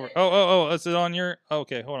foot. Over. Oh! Is it on your?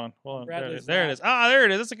 Okay, hold on. There Bradley's it is. Ah, there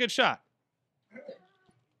it is. That's a good shot.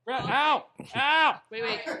 Ow! Wait.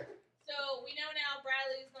 So we know now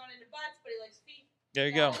Bradley's not into butts, but he likes feet. There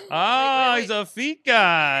you go. Ah, wait. he's a feet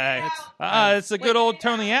guy. It's a good old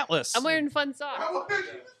Tony Atlas. I'm wearing fun socks. Look,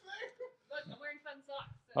 I'm wearing fun socks.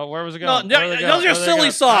 Oh, where was it No, going? Where did it go? those are Where did it silly go?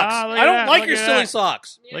 socks. Ah, look I at don't that, like look your at silly that.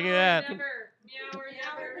 socks. Look at that.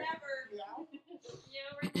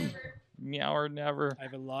 Meow or never. I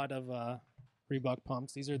have a lot of Reebok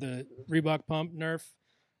pumps. These are the Reebok pump Nerf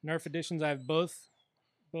editions. I have both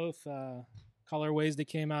colorways that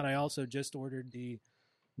came out. I also just ordered the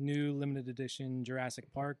new limited edition Jurassic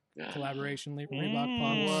Park collaboration Reebok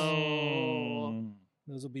pumps. Whoa.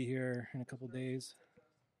 Those will be here in a couple days.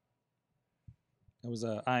 I was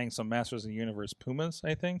eyeing some Masters of the Universe Pumas,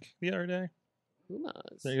 I think, the other day.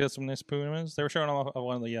 Pumas. They got some nice Pumas. They were showing off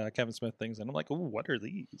one of the Kevin Smith things, and I'm like, "Ooh, what are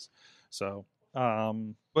these?" So,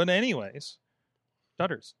 but anyways,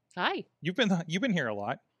 Dutters, Hi. you've been here a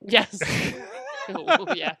lot. Yes.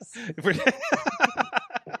 Oh, yes. Is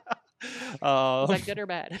that good or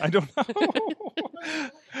bad? I don't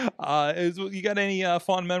know. You got any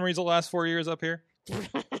fond memories of the last 4 years up here?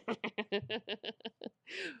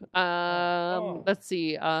 Let's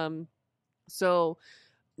see. So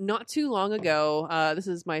not too long ago, this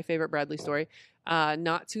is my favorite Bradley story.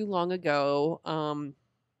 Not too long ago,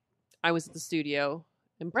 I was at the studio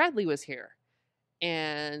and Bradley was here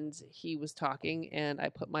and he was talking and I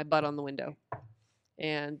put my butt on the window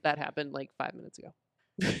and that happened like 5 minutes ago.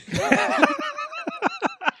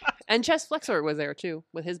 And Chest Flexor was there too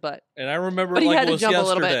with his butt. And I remember But he like had it to was jump a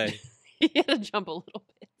yesterday. little bit. He had to jump a little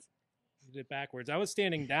bit. You did it backwards. I was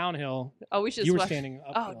standing downhill. Oh, we should You were swap- standing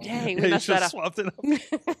Oh, uphill. dang. Yeah, We you messed should that have up. swapped it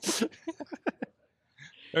up.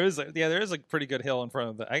 there is a pretty good hill in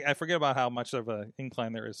front of the. I forget about how much of an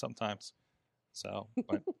incline there is sometimes. So,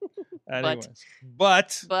 but anyways,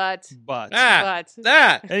 but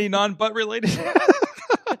That. any non-butt related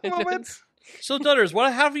moments? So, Dutters,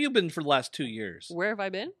 what have you been for the last 2 years? Where have I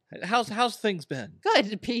been? How's things been?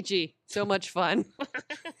 Good, PG. So much fun.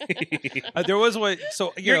 There was what.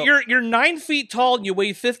 So you know, You're 9 feet tall and you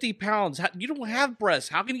weigh 50 pounds. You don't have breasts.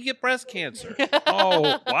 How can you get breast cancer?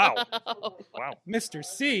 Oh wow, wow, Mr.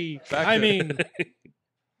 C. Back I to- mean,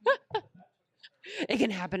 It can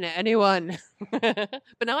happen to anyone.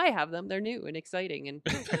 But now I have them. They're new and exciting and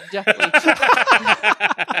definitely.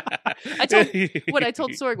 I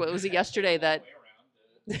told Sorg, what was it yesterday that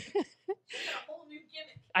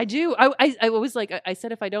I do. I was like, I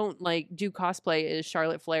said if I don't like do cosplay as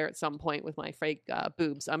Charlotte Flair at some point with my fake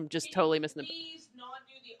boobs, I'm just totally missing the. Please not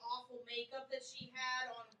do the awful makeup that she had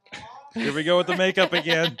on Raw. here we go with the makeup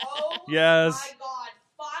again. Oh Yes. my God!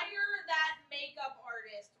 Fire that makeup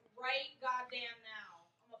artist right goddamn now.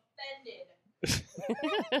 I'm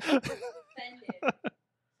offended. Offended.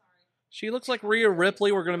 She looks like Rhea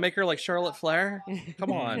Ripley. We're going to make her like Charlotte Flair?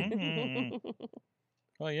 Come on. Mhm.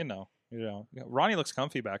 Well, you know, Ronnie looks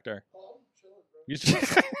comfy back there.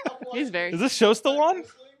 He's very. Is this show still on?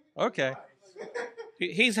 Okay.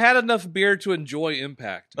 He's had enough beer to enjoy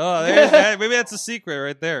Impact. Oh, there's that. Maybe that's a secret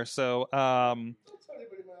right there. So, Who's all been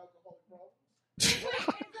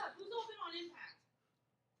on Impact?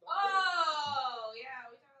 Oh, yeah,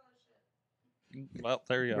 we talked about shit. well,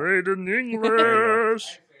 there you go. Great in English.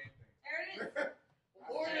 There it is.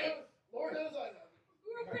 Lord knows I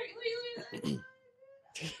know.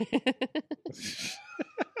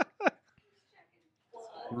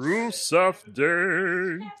 Rusev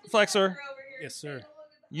Day. Flexor, yes, sir.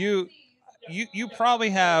 you probably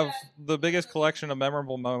have the biggest collection of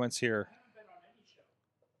memorable moments here.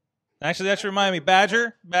 Actually, that should remind me.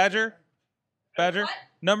 Badger. What?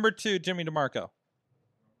 Number 2, Jimmy DeMarco.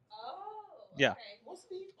 Oh. Yeah. Okay. Wasn't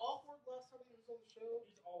he awkward last time he was on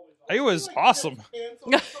the show? It was awesome. Pants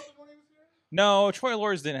on or something when he was here? No, Troy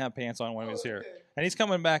Lors didn't have pants on when he was here, Okay. and he's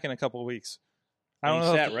coming back in a couple of weeks. I don't He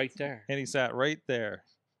know. sat right there. And he sat right there.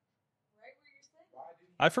 Right where you're sitting?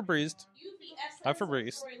 I Febrezed. You the essence I of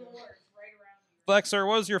Febrezed. Troy Lords right around you. Flexor,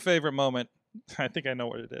 what was your favorite moment? I think I know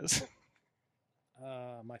what it is.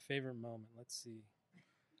 My favorite moment. Let's see.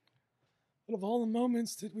 Out of all the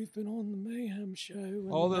moments that we've been on the Mayhem show,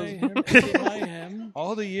 and All the those- Mayhem, and the Mayhem,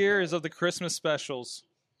 All the years of the Christmas specials.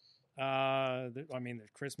 I mean, the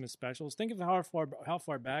Christmas specials. Think of how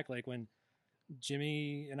far back, like when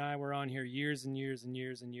Jimmy and I were on here years and years and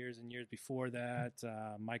years and years and years before that.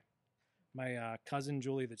 My cousin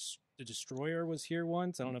Julie, the Destroyer, was here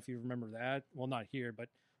once. I don't know if you remember that. Well, not here, but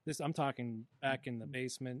I'm talking back in the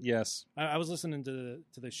basement. Yes. I was listening to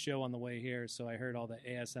the show on the way here, so I heard all the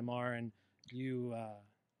ASMR, and you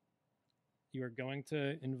were going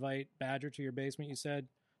to invite Badger to your basement, you said,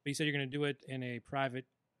 but you said you're going to do it in a private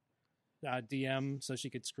DM so she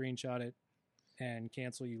could screenshot it and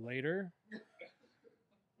cancel you later.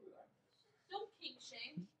 Don't kink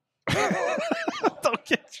shame. Don't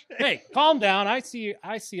get Hey, calm down. I see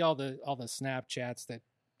all the Snapchats that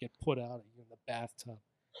get put out in the bathtub.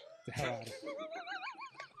 The hell out of it.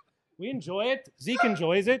 We enjoy it. Zeke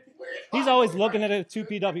enjoys it. He's always looking at a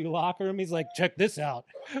 2PW locker room. He's like, check this out.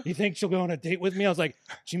 You think she'll go on a date with me? I was like,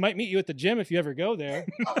 she might meet you at the gym if you ever go there.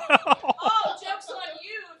 Oh, joke's on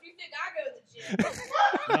you if you think I go to the gym.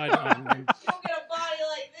 I You don't get a body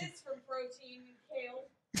like this from protein and kale.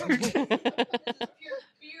 This is pure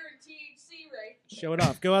beer and THC, right? Show it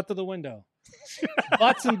off. Go out to the window.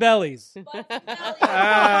 Butts and bellies. Butts and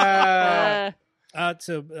bellies.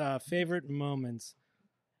 So favorite moments.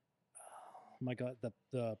 Oh my God,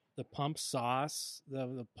 the pump sauce,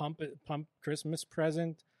 the pump Christmas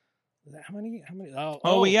present. How many?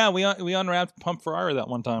 Oh yeah, we unwrapped Pump Ferrari that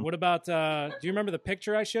one time. What about? Do you remember the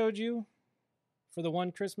picture I showed you for the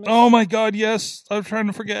one Christmas? Oh my God, yes. I'm trying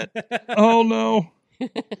to forget. Oh no.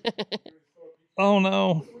 Oh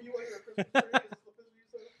no.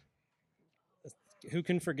 Who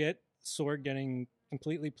can forget Sorg getting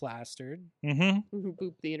completely plastered? Mm-hmm.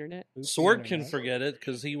 Boop the internet. Sword can forget it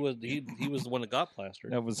because he was the one that got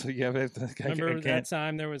plastered. That was Remember that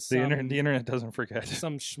time there was the internet doesn't forget.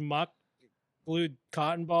 Some schmuck glued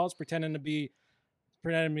cotton balls pretending to be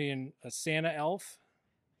a Santa elf.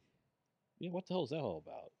 Yeah, what the hell is that all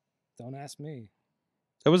about? Don't ask me.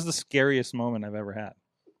 That was the scariest moment I've ever had.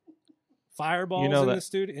 Fireballs in the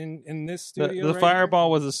studio in this studio. The right fireball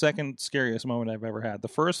was the second scariest moment I've ever had. The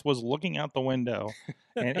first was looking out the window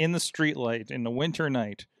and in the street light in the winter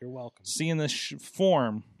night. You're welcome. Seeing this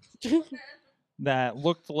form that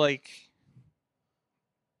looked like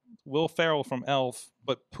Will Ferrell from Elf,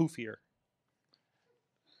 but poofier.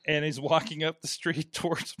 And he's walking up the street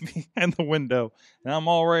towards me and the window, and I'm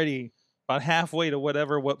already about halfway to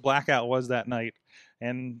what blackout was that night,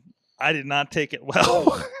 and I did not take it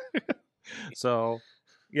well. So,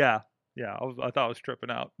 yeah, I thought I was tripping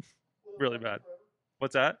out really bad.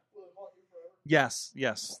 What's that? Yes.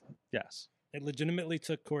 It legitimately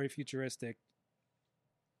took Corey Futuristic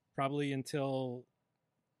probably until,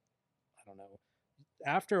 I don't know,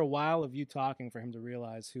 after a while of you talking for him to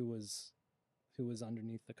realize who was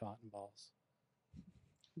underneath the cotton balls.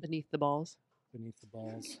 Beneath the balls. Beneath the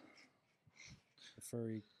balls. The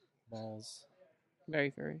furry balls.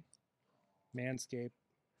 Very furry. Manscaped.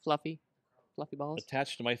 Fluffy balls.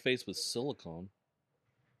 Attached to my face with silicone.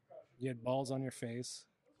 You had balls on your face.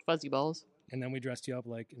 Fuzzy balls. And then we dressed you up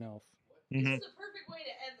like an elf. This is a perfect way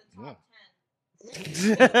to end the top 10.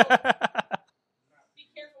 Be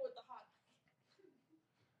careful with the hot.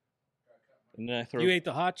 And then I throw. You ate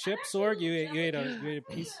the hot chip, Sorg? You ate a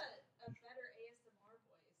piece. A better ASMR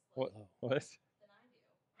voice. What? Than I do.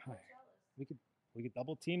 Hi. We could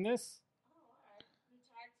double team this? Alright.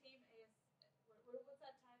 Tag team what's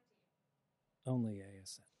that tag team? Only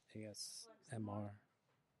ASMR.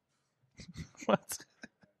 What?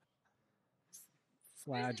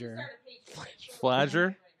 Flagger.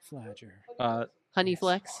 Flagger? Flagger. Honey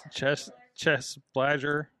Flex. Chess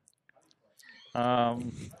Flagger.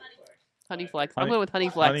 Honey Flex. I'm going with Honey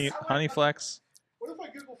Flex. Honey Flex. What if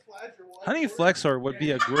I Google Flagger? Honey Flexor would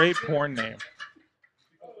be a great porn name.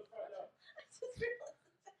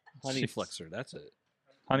 Honey Flexor, that's it.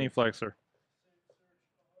 Honey Flexor.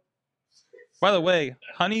 By the way,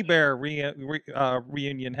 Honey Bear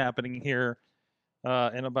reunion happening here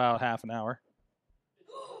in about half an hour.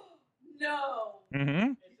 No.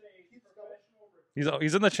 Mm-hmm.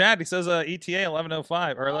 He's in the chat. He says ETA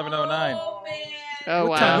 11:05 or 11:09. Oh man. Oh,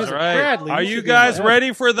 What time wow. is it? Right. Bradley, Are you you should be guys ahead.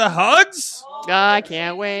 ready for the hugs? Oh, I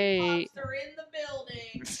can't wait. Pups are in the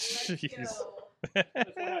building. Let's Jeez. go. That's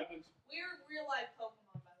what happens. We're real life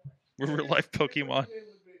Pokemon, by the way. We're real life Pokemon.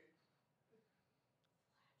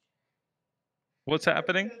 What's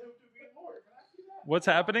happening? What's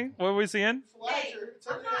happening? What are we seeing? Hey,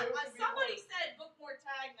 somebody said book more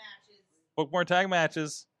tag matches. Book more tag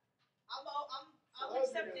matches. I'm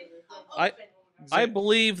accepting. I'm open. I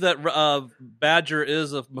believe that Badger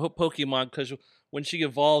is a Pokemon because when she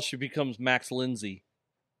evolves, she becomes Max Lindsay.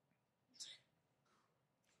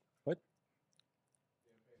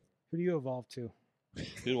 Who do you evolve to?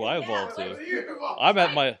 Who do I evolve Who do to? you evolve I'm to?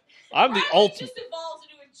 at my. I'm the ultimate. Just evolved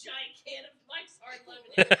into a giant can of Mike's Hard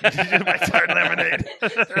Lemonade. Mike's Hard Lemonade.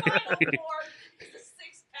 His final form is a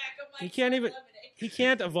 6-pack of He Mike's can't Hard even. Lemonade. He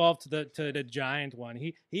can't evolve to the giant one.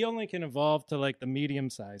 He only can evolve to like the medium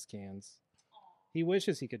sized cans. He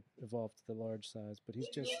wishes he could evolve to the large size, but he's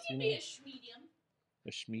just You you can know. be a schmedium.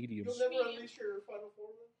 A schmedium. You'll never unleash your final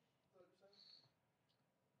form.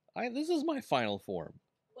 This is my final form.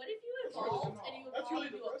 What if you evolved and you That's evolved really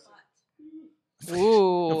into a depressing. butt?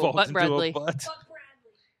 Ooh, Evolved Butt into a Bradley. butt. Butt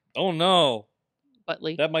Bradley. Oh no,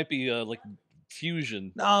 Buttley. that might be like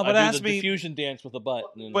fusion. No, but I it do has the to be- fusion dance with a butt.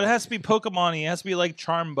 But it has to be Pokemon-y. It has to be like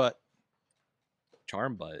Charm Butt.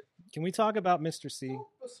 charm butt. Can we talk about Mr. C? Don't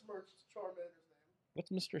besmirch Charmander's name. What's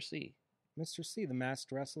Mr. C? Mr. C, the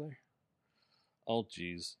masked wrestler. Oh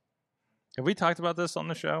jeez. Have we talked about this on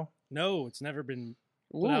the show? No, it's never been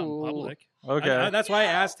put out in Ooh. public. Okay. That's why I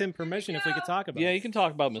asked him permission if we could talk about Yeah, it. you can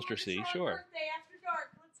talk about Mr. C. Sure. Birthday after dark.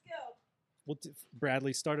 Let's go. Well,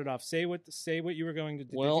 Bradley started off. Say what you were going to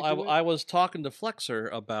do. Well, Did you do it? I was talking to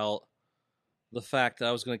Flexer about the fact that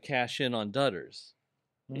I was going to cash in on Dutters.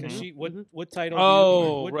 Because Mhm. she what title?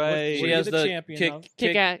 Oh, what, right. What, She what are has you the champion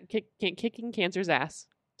kick- of? Kicking cancer's ass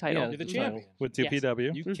title. Yeah, You're the no. champion. With Yes.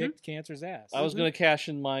 2PW. You kicked cancer's ass. I was going to cash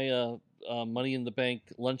in my Money in the Bank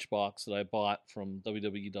lunchbox that I bought from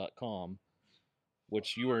WWE.com,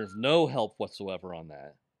 which you were of no help whatsoever on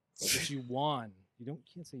that. But you won. You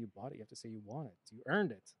can't say you bought it. You have to say you won it. You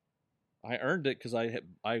earned it. I earned it because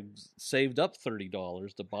I saved up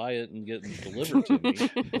 $30 to buy it and get it delivered to me.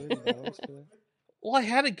 $30 for that? Well, I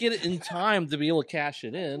had to get it in time to be able to cash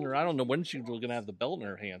it in, or I don't know when she was going to have the belt in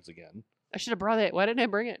her hands again. I should have brought it. Why didn't I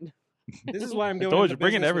bring it? This is why I'm I going told into you,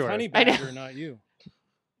 bring it business with everywhere. Honey I know. Badger, not you.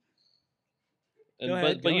 And, Go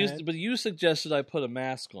ahead, but go you ahead. but you suggested I put a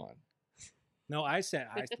mask on. No, I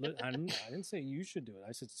didn't say you should do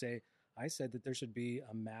it. I said that there should be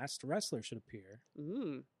a masked wrestler should appear,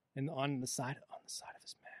 Mm. and on the side of his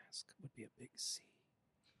mask would be a big C.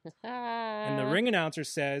 And the ring announcer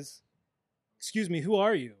says, "Excuse me, who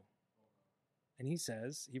are you?" And he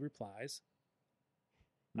replies,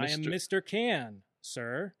 "I am Mr. Can,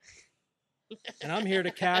 sir, and I'm here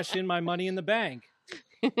to cash in my money in the bank."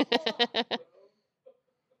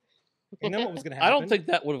 And then what was going to happen? I don't think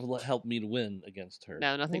that would have helped me to win against her.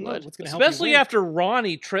 No, nothing Well, no, would. what's going to help you Especially win? after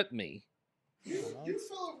Ronnie tripped me. You fell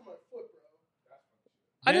over my foot, bro.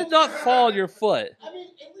 I did not fall on your foot. I mean,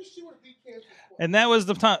 at least you would have beat Kansas. And that was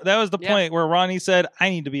the time. That was the Yeah. point where Ronnie said, "I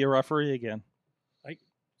need to be a referee again."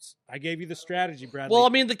 I gave you the strategy, Bradley. Well, I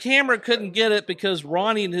mean, the camera couldn't get it because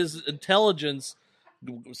Ronnie and his intelligence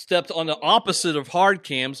stepped on the opposite of hard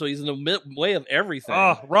cam, so he's in the way of everything.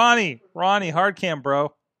 Oh, Ronnie, hard cam,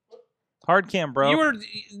 bro. Hard cam, bro.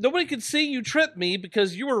 Nobody could see you trip me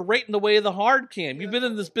because you were right in the way of the hard cam. You've been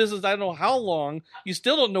in this business I don't know how long. You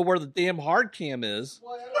still don't know where the damn hard cam is.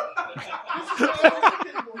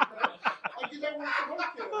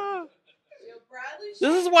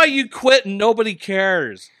 This is why you quit and nobody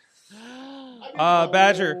cares.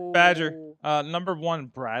 Badger. Number one,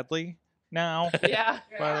 Bradley. Now, Yeah.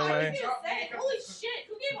 by the way. Holy shit!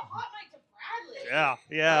 Who gave a hot mic to Bradley?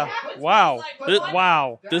 Yeah. What happens Wow. when it's like,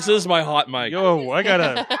 Wow. This is my hot mic. Yo, I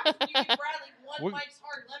gotta. You give Bradley one We- Mike's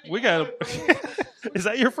Hard Lemonade. We gotta. Is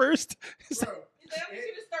that your first? He's like, I'm just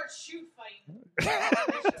gonna start shoot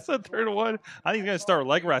fighting. That's the third one. I think he's gonna start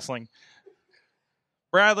leg wrestling.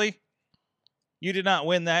 Bradley, you did not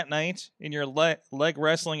win that night in your leg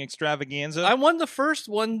wrestling extravaganza. I won the first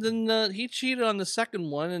one, then he cheated on the second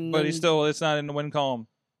one, and But then, it's not in the win column,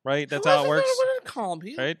 right? That's How how it is works, that what I call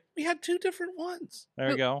him? right? We had two different ones. There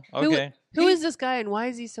we go. Who- Okay. Who is this guy and why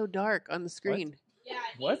is he so dark on the screen? Yeah,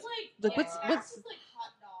 he's What? like, Like, what's like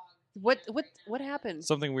hot dog. what happened?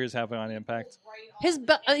 Something weird's happening on Impact. His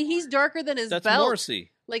he's darker than his That's belt.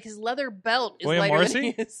 Morrissey. Like his leather belt is William lighter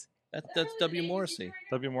Morrissey? than his. That's W. Morrissey.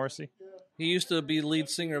 W. Morrissey. He used to be lead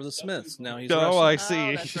singer of the Smiths. Now he's Oh, wrestling. I see.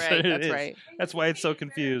 Oh, that's right, It that's is. right. That's why it's so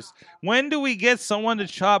confused. When do we get someone to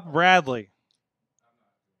chop Bradley?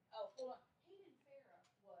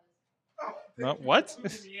 No, what?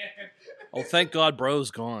 Oh, thank God,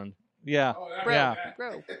 Bro's gone. Yeah. Bro, Yeah.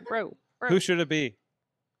 bro. Who should it be?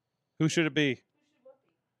 Who should it be?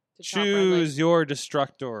 To chop Bradley. Choose your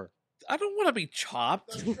destructor. I don't want to be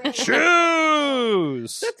chopped.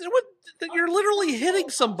 Choose. You're literally hitting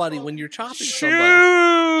somebody when you're chopping somebody.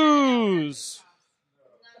 Choose.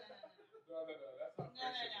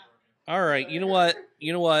 All right, you know what?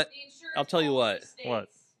 I'll tell you what. What?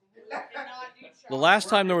 The last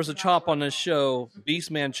time there was a chop on this show,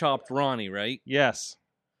 Beastman chopped Ronnie, right? Yes.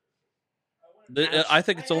 I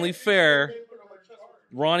think it's only fair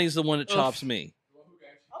Ronnie's the one that chops me.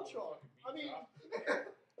 I'll chop. I mean, oh my god.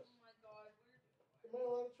 Am I allowed to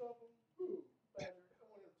chop him? Ooh, Badger. I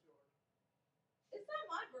want him to chop. It's not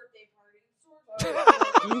my birthday party.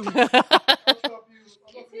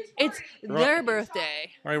 It's their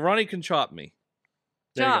birthday. All right, Ronnie can chop me.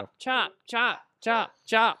 There you go. Chop, chop, chop,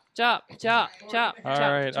 chop, chop, chop, chop, chop. All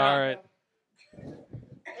right, all right.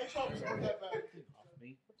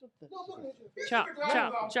 Chop,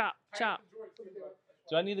 chop, chop, chop.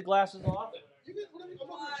 Do I need the glasses off? Do your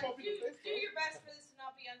best for this to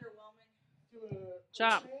not be underwhelming.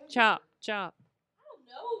 Chop, chop, chop. I don't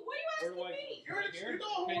know. What are you asking me? You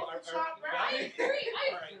know who wants to chop, I right? have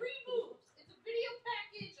three moves. It's a video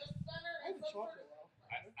package, a stunner, and some sort of.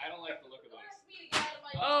 I don't like the look of Ask me to get out of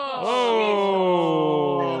my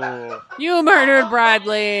Oh. You murdered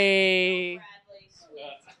Bradley.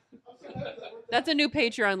 That's a new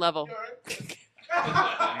Patreon level.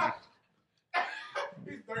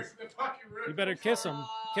 You better kiss him.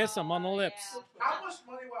 Kiss him on the lips. How much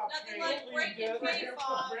money will I pay?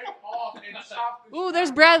 Ooh, there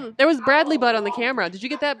was Bradley butt on the camera. Did you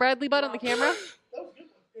get that Bradley butt on the camera?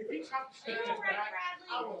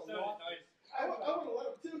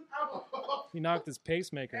 He knocked his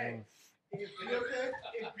pacemaker in.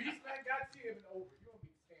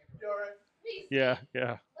 Yeah,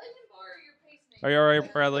 yeah. Are you all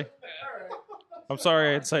right, Bradley? I'm sorry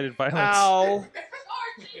I incited violence. Ow.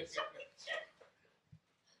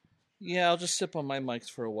 Yeah, I'll just sip on my mics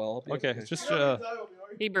for a while. I'll be Okay, just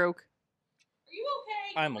He broke. Are you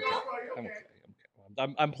okay? I'm okay.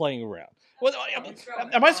 I'm playing around. What,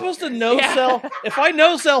 am I supposed to no-sell? If I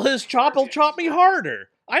no-sell his chop, he'll chop me harder.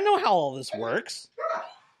 I know how all this works.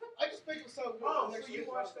 I just make it sound good. So you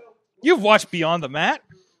watched that? You've watched Beyond the Mat.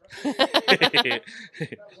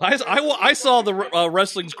 I saw the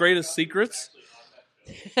wrestling's greatest secrets.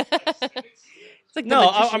 It's like the No,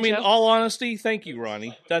 I magician mean, show. all honesty, thank you,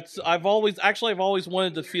 Ronnie. I've always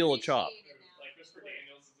wanted to feel a chop.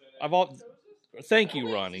 Thank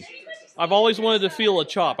you, Ronnie. I've always wanted to feel a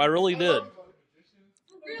chop. I really did.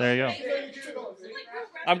 There you go.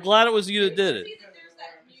 I'm glad it was you that did it.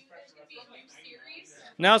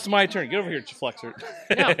 Now it's my turn. Get over here, Flexer.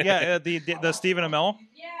 Yeah, the Stephen Amell.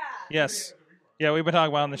 Yeah. Yes. Yeah, we've been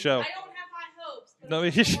talking about it on the show. I don't have high hopes. But No,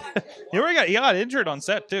 he got injured on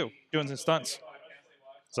set too, doing some stunts.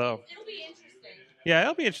 So it'll be interesting. yeah,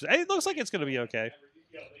 it'll be interesting. It looks like it's gonna be okay.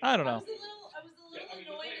 I don't know. I was a little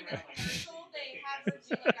annoyed in the commercial. They had her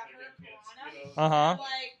do like a hurricanrana. Uh-huh. I'm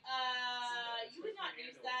like, you would not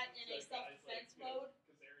use that in a self-defense mode,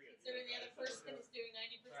 considering the other person is doing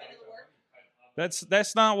 90% of the work.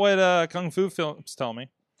 That's not what kung fu films tell me,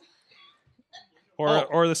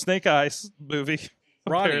 or the Snake Eyes movie.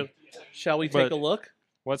 Ronnie, shall we take a look?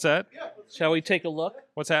 What's that? Shall we take a look?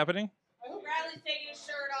 What's happening? Bradley's taking his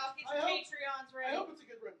shirt off. Get your Patreons ready. I hope it's a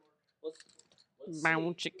good red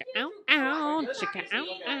Bow chicka ow ow chicka ow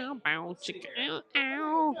ow bow chicka ow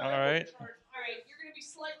ow. All right. You're going to be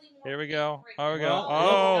slightly more. Here we go. Here we go. Well,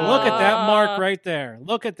 Oh, look at that mark right there.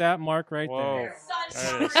 Look at that mark right Whoa. there.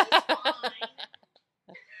 There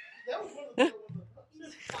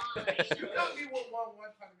it is.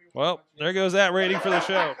 Well, there goes that rating for the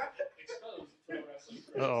show.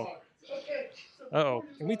 Uh-oh. Uh-oh.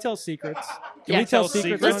 Can we tell secrets? Yeah. we tell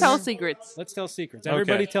secrets? Let's on tell here? secrets. Let's tell secrets. Okay.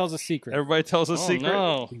 Everybody tells a secret. Everybody tells a secret.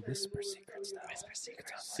 No. We whisper secrets. Now. Whisper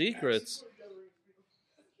secrets. Secrets.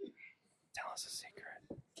 Tell us a secret.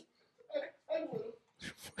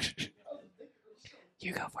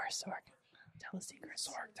 You go first, Sorg. Tell a secret.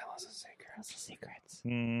 Sorg, tell us a secret. Tell us a secret.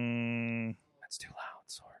 That's too loud,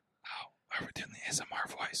 Sorg. Oh, are we doing the ASMR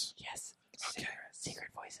voice? Yes. Okay. Secret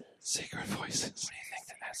voices. Secret voices. What do you think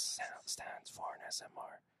the S stands for in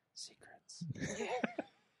SMR? Secrets.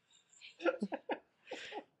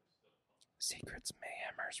 Secrets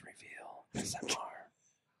Mayhemers reveal. SMR.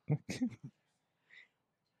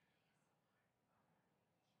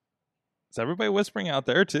 Is everybody whispering out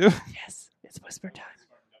there too? Yes, it's whisper time.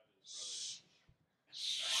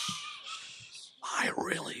 I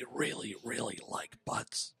really, really, really like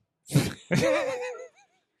butts.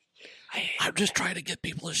 I'm just trying to get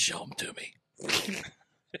people to show them to me.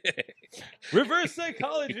 Reverse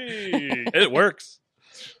psychology. It works.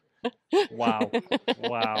 Wow.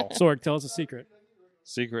 Wow. Sorg, tell us a secret.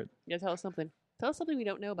 Secret. Yeah, tell us something. Tell us something we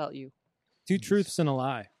don't know about you. 2 truths and a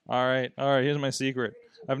lie. All right. Here's my secret.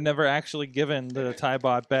 I've never actually given the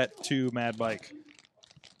Tybot bet to Mad Mike.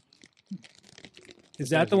 Is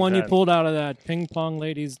that the one you pulled out of that ping pong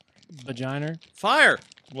lady's vagina? Fire!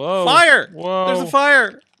 Whoa! Fire! Whoa! There's a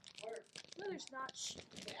fire! No, there's not. Shh.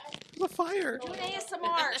 There's a fire! Doing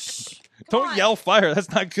ASMR. Shh. Don't yell fire. That's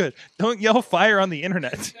not good. Don't yell fire on the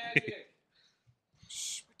internet. We're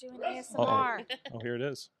doing ASMR. Oh, here it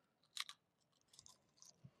is.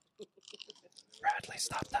 Bradley,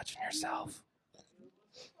 stop touching yourself.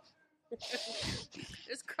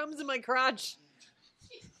 There's crumbs in my crotch.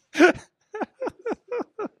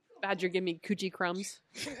 Badger, give me coochie crumbs.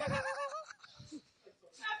 Happy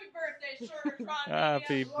birthday, sir.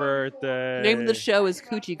 Happy birthday. Name of the show is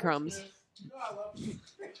Coochie Crumbs. That's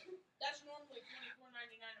normally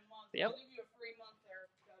 $24.99 a month. Yep. I'll give you a free month there.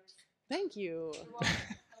 Thank you.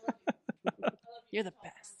 You're the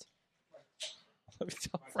best. Let me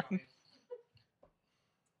tell a friend.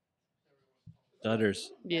 Dudders,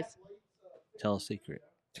 Yes. tell a secret.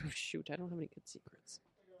 Oh, shoot, I don't have any good secrets.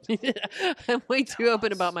 I'm way too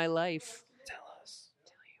open about my life. Tell us. I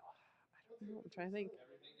don't know, I'm trying to think.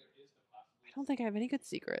 I don't think I have any good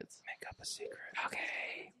secrets. Make up a secret.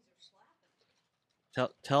 Okay.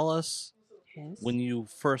 Tell us Yes. when you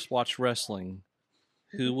first watched wrestling,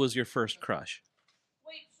 who was your first crush?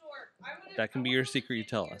 Wait, Sorg. That can be your secret. You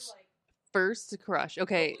tell us. First crush.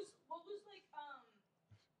 Okay. What was like,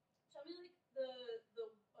 tell me like the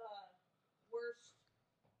worst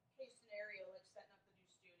case scenario, like setting up the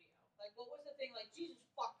new studio. Like, what was the thing? Like, Jesus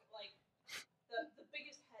fuck, like the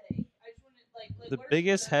biggest headache. I just wanted like The what are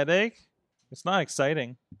biggest the- headache? It's not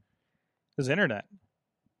exciting. It's internet.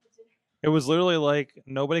 It was literally like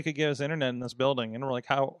nobody could give us internet in this building, and we're like,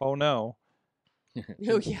 "How? Oh no!"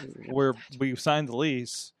 Oh yeah. We signed the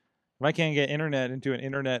lease. If I can't get internet into an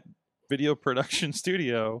internet video production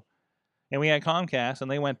studio, and we had Comcast,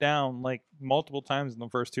 and they went down like multiple times in the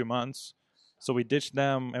first 2 months. So we ditched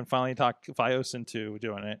them and finally talked Fios into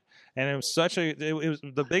doing it. And it was such a. It was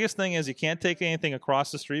the biggest thing is you can't take anything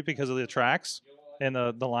across the street because of the tracks and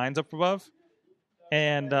the lines up above.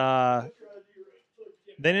 And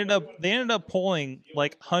they ended up pulling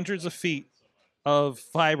like hundreds of feet of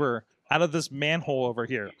fiber out of this manhole over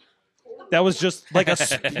here. That was just like a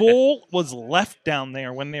spool was left down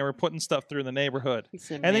there when they were putting stuff through the neighborhood.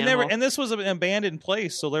 said And they never. manhole. And this was an abandoned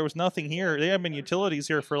place, so there was nothing here. There had been utilities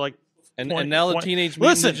here for like. And 20 now the 20 Teenage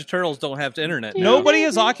Mutant Listen, Ninja Turtles don't have internet. nobody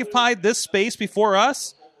has occupied this space before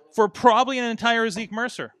us for probably an entire Zeke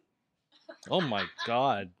Mercer. Oh my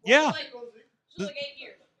God. Yeah. Just like 8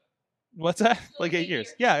 years. What's that? Like 8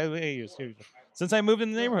 years. Yeah, 8 years. Since I moved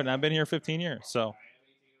in the neighborhood, and I've been here 15 years. So,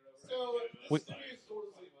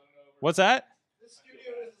 what's that?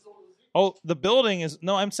 Oh, the building is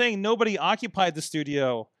no. I'm saying nobody occupied the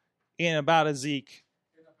studio in about a Zeke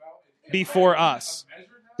before us.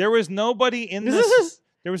 There was nobody in this.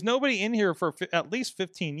 There was nobody in here for at least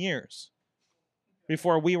 15 years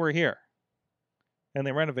before we were here, and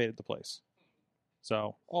they renovated the place.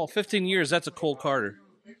 So, 15 years. That's a Cole Carter.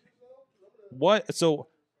 what? So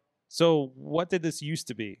what did this used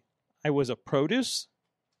to be? I was a produce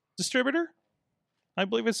distributor. I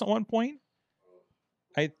believe it's at one point.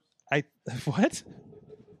 I what?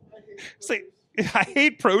 It's like I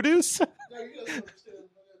hate produce.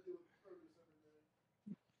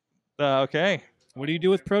 Okay. What do you do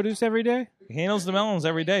with produce every day? He handles the melons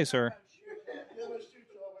every day, sir.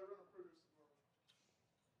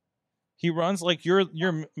 He runs like you're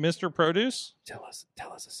Mr. Produce. Tell us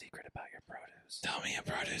a secret about your produce. Tell me a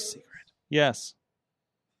produce secret. Yes.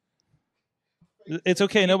 It's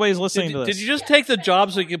okay. Nobody's listening to this. Did you just take the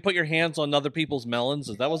job so you could put your hands on other people's melons?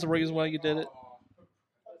 Is that was the reason why you did it?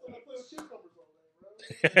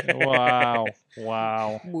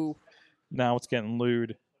 Wow. Woo. Now it's getting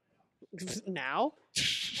lewd. Now?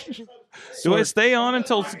 Do I stay on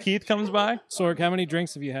until Keith comes by? Sorg, how many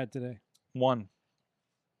drinks have you had today? One.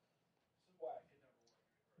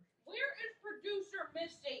 Where is producer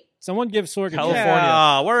Misty? Someone give Sorg a California. drink.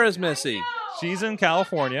 Yeah, where is Missy? She's in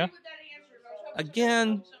California.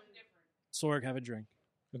 Again. Sorg, have a drink.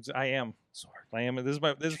 I am. I am. This is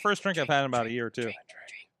the first drink I've had in about a year or two.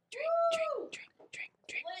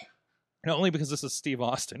 Not only because this is Steve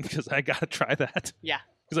Austin, because I gotta try that. Yeah.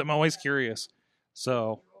 Because I'm always curious.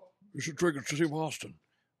 So You should drink it to Steve Austin.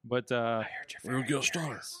 But I heard you're very get started.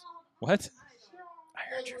 curious. what?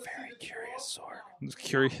 I heard you're very curious, Sorg.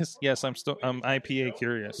 Curious? Yes, I'm still IPA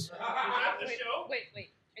curious. Wait.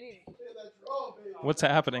 I need What's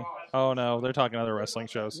happening? Oh no, they're talking other wrestling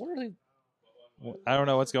shows. What are they? I don't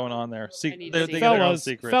know what's going on there. I need They to see. got their own Fellas,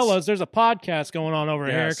 secrets. there's a podcast going on over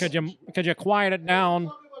Yes. here. Could you quiet it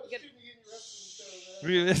down?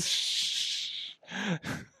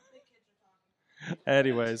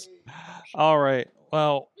 Anyways, all right.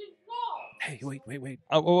 Well, Hey, wait.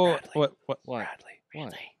 what?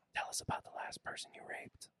 Bradley, tell us about the last person you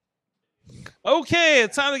raped. Okay,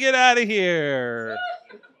 it's time to get out of here.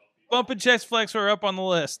 Bump and Chest Flex are up on the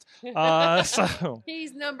list. So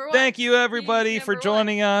He's number one. thank you, everybody, He's for number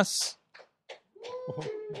joining us.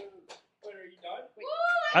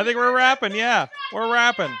 I think we're wrapping. Yeah, we're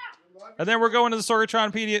wrapping. And then we're going to the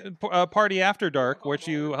Sorgatron party after dark, which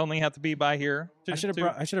you only have to be by here. I should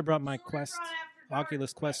have brought my Quest,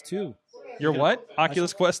 Oculus Quest 2. Your what?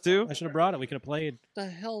 Oculus Quest 2? I should have brought it. We could have played. What the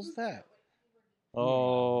hell's that?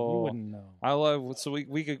 Oh, You wouldn't know. I love. So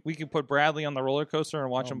we could put Bradley on the roller coaster and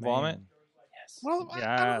watch him vomit. Yes. Well,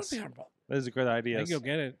 Yes, that is a good idea. I can go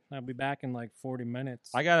get it. I'll be back in like 40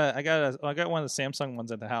 minutes. I got one of the Samsung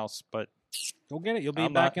ones at the house, but Go get it. You'll be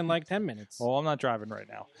I'm back not- in like 10 minutes. well, I'm not driving right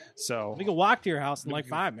now, so We can walk to your house in like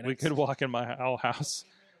 5 minutes. we could walk in my old house.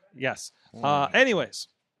 Yes. Oh. Anyways,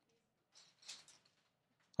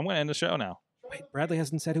 I'm going to end the show now. Wait, Bradley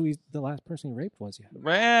hasn't said who the last person he raped was yet.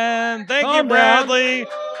 And thank you, Calm down. Bradley.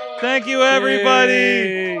 Thank you,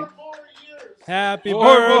 everybody. Happy 4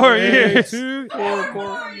 more birthday years. to 4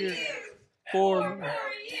 more years. 4.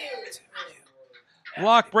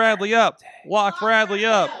 Lock Bradley up. Lock Bradley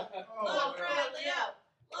up.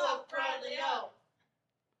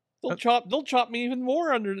 They'll chop me even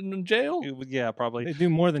more in jail. Yeah, They probably. do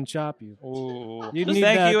more than chop you. Ooh. You need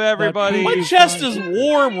Thank that- you, everybody. My chest is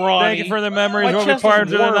warm, Ronnie. Thank you for the memories. My We'll be chest is part of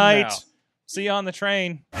the warm night. now. See you on the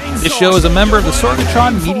train. This show is a member of the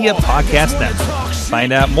Sorgatron Media Podcast Network.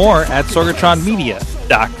 Find out more at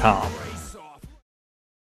sorgatronmedia.com.